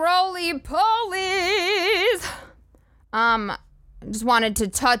on roly-polies. just wanted to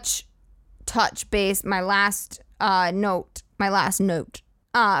touch base. My last note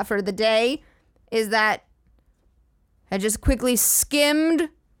for the day is that I just quickly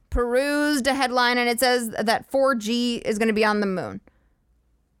perused a headline, and it says that 4G is going to be on the moon.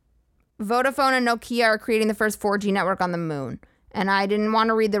 Vodafone and Nokia are creating the first 4G network on the moon. And I didn't want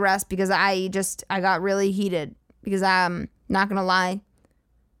to read the rest because I got really heated. Because I'm not going to lie,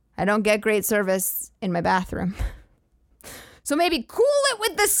 I don't get great service in my bathroom. So maybe cool it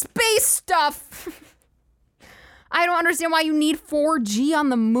with the space stuff. I don't understand why you need 4G on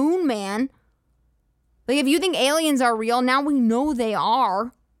the moon, man. Like, if you think aliens are real, now we know they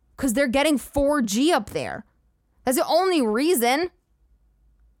are. Because they're getting 4G up there. That's the only reason.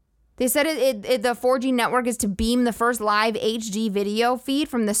 They said the 4G network is to beam the first live HD video feed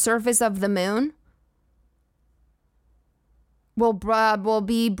from the surface of the moon. Will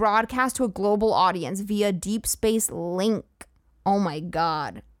be broadcast to a global audience via deep space link. Oh my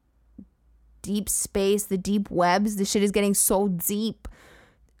God. Deep space, the deep webs. This shit is getting so deep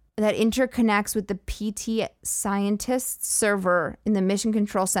that interconnects with the PT scientists server in the Mission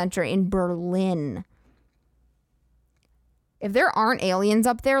Control Center in Berlin. If there aren't aliens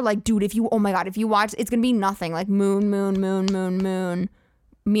up there, like, dude, if you watch, it's gonna be nothing. Like, moon.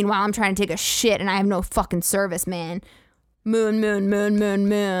 Meanwhile, I'm trying to take a shit and I have no fucking service, man. Moon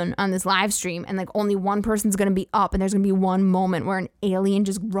on this live stream, and like only one person's gonna be up, and there's gonna be one moment where an alien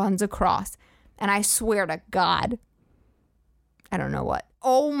just runs across, and I swear to God, I don't know what.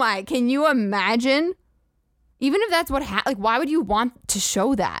 Oh my, can you imagine? Even if that's what like, why would you want to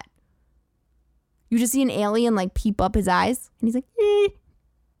show that? You just see an alien like peep up his eyes, and he's like, eh.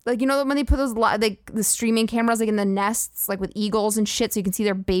 Like, you know when they put those like the streaming cameras like in the nests, like with eagles and shit, so you can see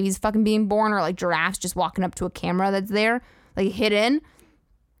their babies fucking being born, or like giraffes just walking up to a camera that's there, like hidden.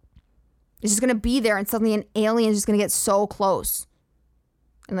 It's just gonna be there, and suddenly an alien's just gonna get so close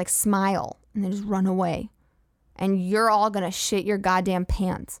and like smile and then just run away, and you're all gonna shit your goddamn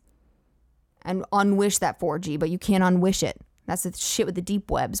pants and unwish that 4G, but you can't unwish it. That's the shit with the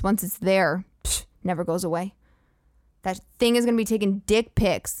deep webs. Once it's there, never goes away. That thing is going to be taking dick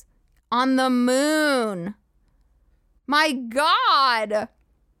pics on the moon. My God.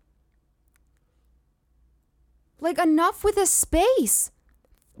 Like, enough with the space.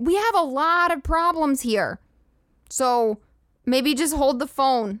 We have a lot of problems here. So maybe just hold the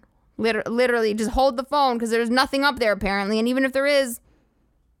phone. Literally, just hold the phone, because there's nothing up there apparently. And even if there is,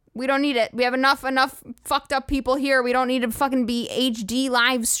 we don't need it. We have enough fucked up people here. We don't need to fucking be HD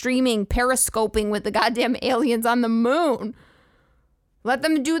live streaming, periscoping with the goddamn aliens on the moon. Let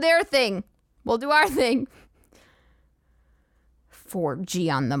them do their thing. We'll do our thing. 4G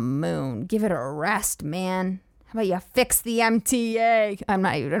on the moon. Give it a rest, man. How about you fix the MTA? I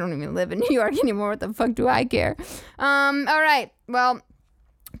don't even live in New York anymore. What the fuck do I care? All right. Well,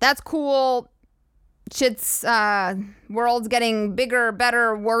 that's cool. Shit's world's getting bigger,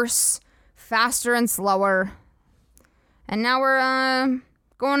 better, worse, faster, and slower. And now we're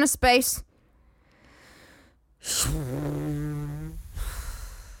going to space.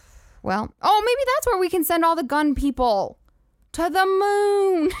 Well, maybe that's where we can send all the gun people. To the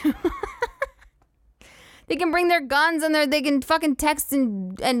moon. They can bring their guns, and they can fucking text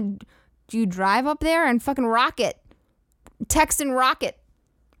and do you drive up there and fucking rocket? Text and rocket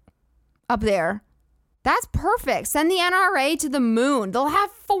up there. That's perfect. Send the NRA to the moon. They'll have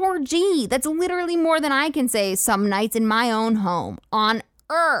 4G. That's literally more than I can say some nights in my own home on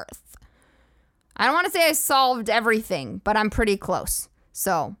Earth. I don't want to say I solved everything, but I'm pretty close.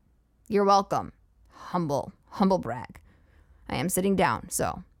 So, you're welcome. Humble brag. I am sitting down,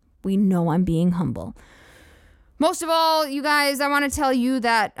 so we know I'm being humble. Most of all, you guys, I want to tell you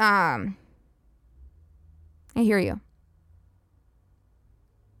that I hear you.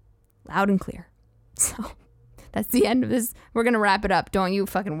 Loud and clear. So that's the end of this. We're going to wrap it up. Don't you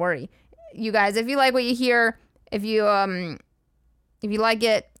fucking worry. You guys, if you like what you hear, if you like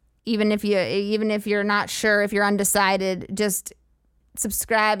it, even if you're not sure, if you're undecided, just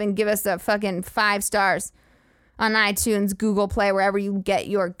subscribe and give us a fucking 5 stars on iTunes, Google Play, wherever you get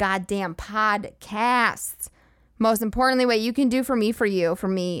your goddamn podcasts. Most importantly, what you can do for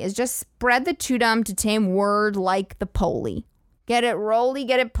me, is just spread the too dumb to tame word like the Poly. Get it Roly,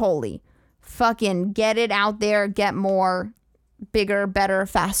 get it Poly. Fucking get it out there, get more, bigger, better,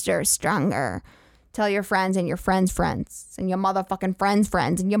 faster, stronger. Tell your friends and your friends' friends and your motherfucking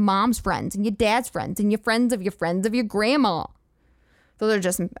friends and your mom's friends and your dad's friends and your friends of your grandma. Those are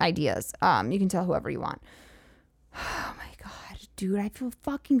just ideas. You can tell whoever you want. Oh my God, dude, I feel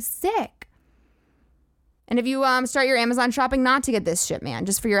fucking sick. And if you start your Amazon shopping, not to get this shit, man,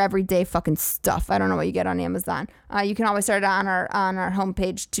 just for your everyday fucking stuff. I don't know what you get on Amazon. You can always start it on our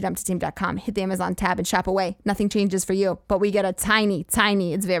homepage, toodumbtoteam.com. Hit the Amazon tab and shop away. Nothing changes for you, but we get a tiny,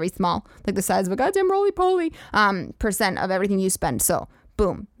 it's very small, like the size of a goddamn roly-poly, percent of everything you spend. So,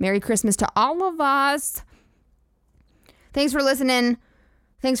 boom. Merry Christmas to all of us. Thanks for listening.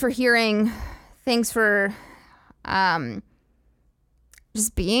 Thanks for hearing. Thanks for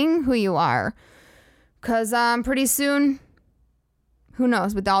just being who you are. Because pretty soon, who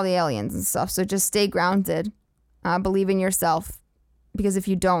knows, with all the aliens and stuff. So just stay grounded. Believe in yourself. Because if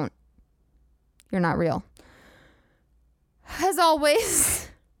you don't, you're not real. As always.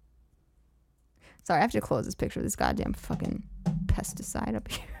 Sorry, I have to close this picture of this goddamn fucking pesticide up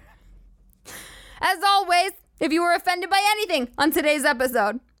here. As always, if you were offended by anything on today's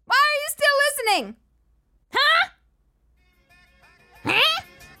episode, why are you still listening? Huh? Huh?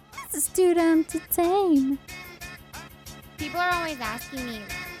 This is too dumb to tame. People are always asking me,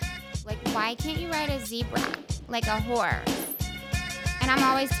 like, why can't you ride a zebra, like a horse? And I'm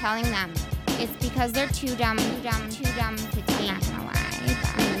always telling them, it's because they're too dumb to tame. I'm not gonna lie.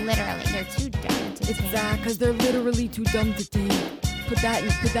 I mean, literally, they're too dumb to tame. It's that, because they're literally too dumb to tame. Put that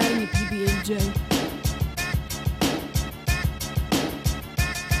in your PB&J.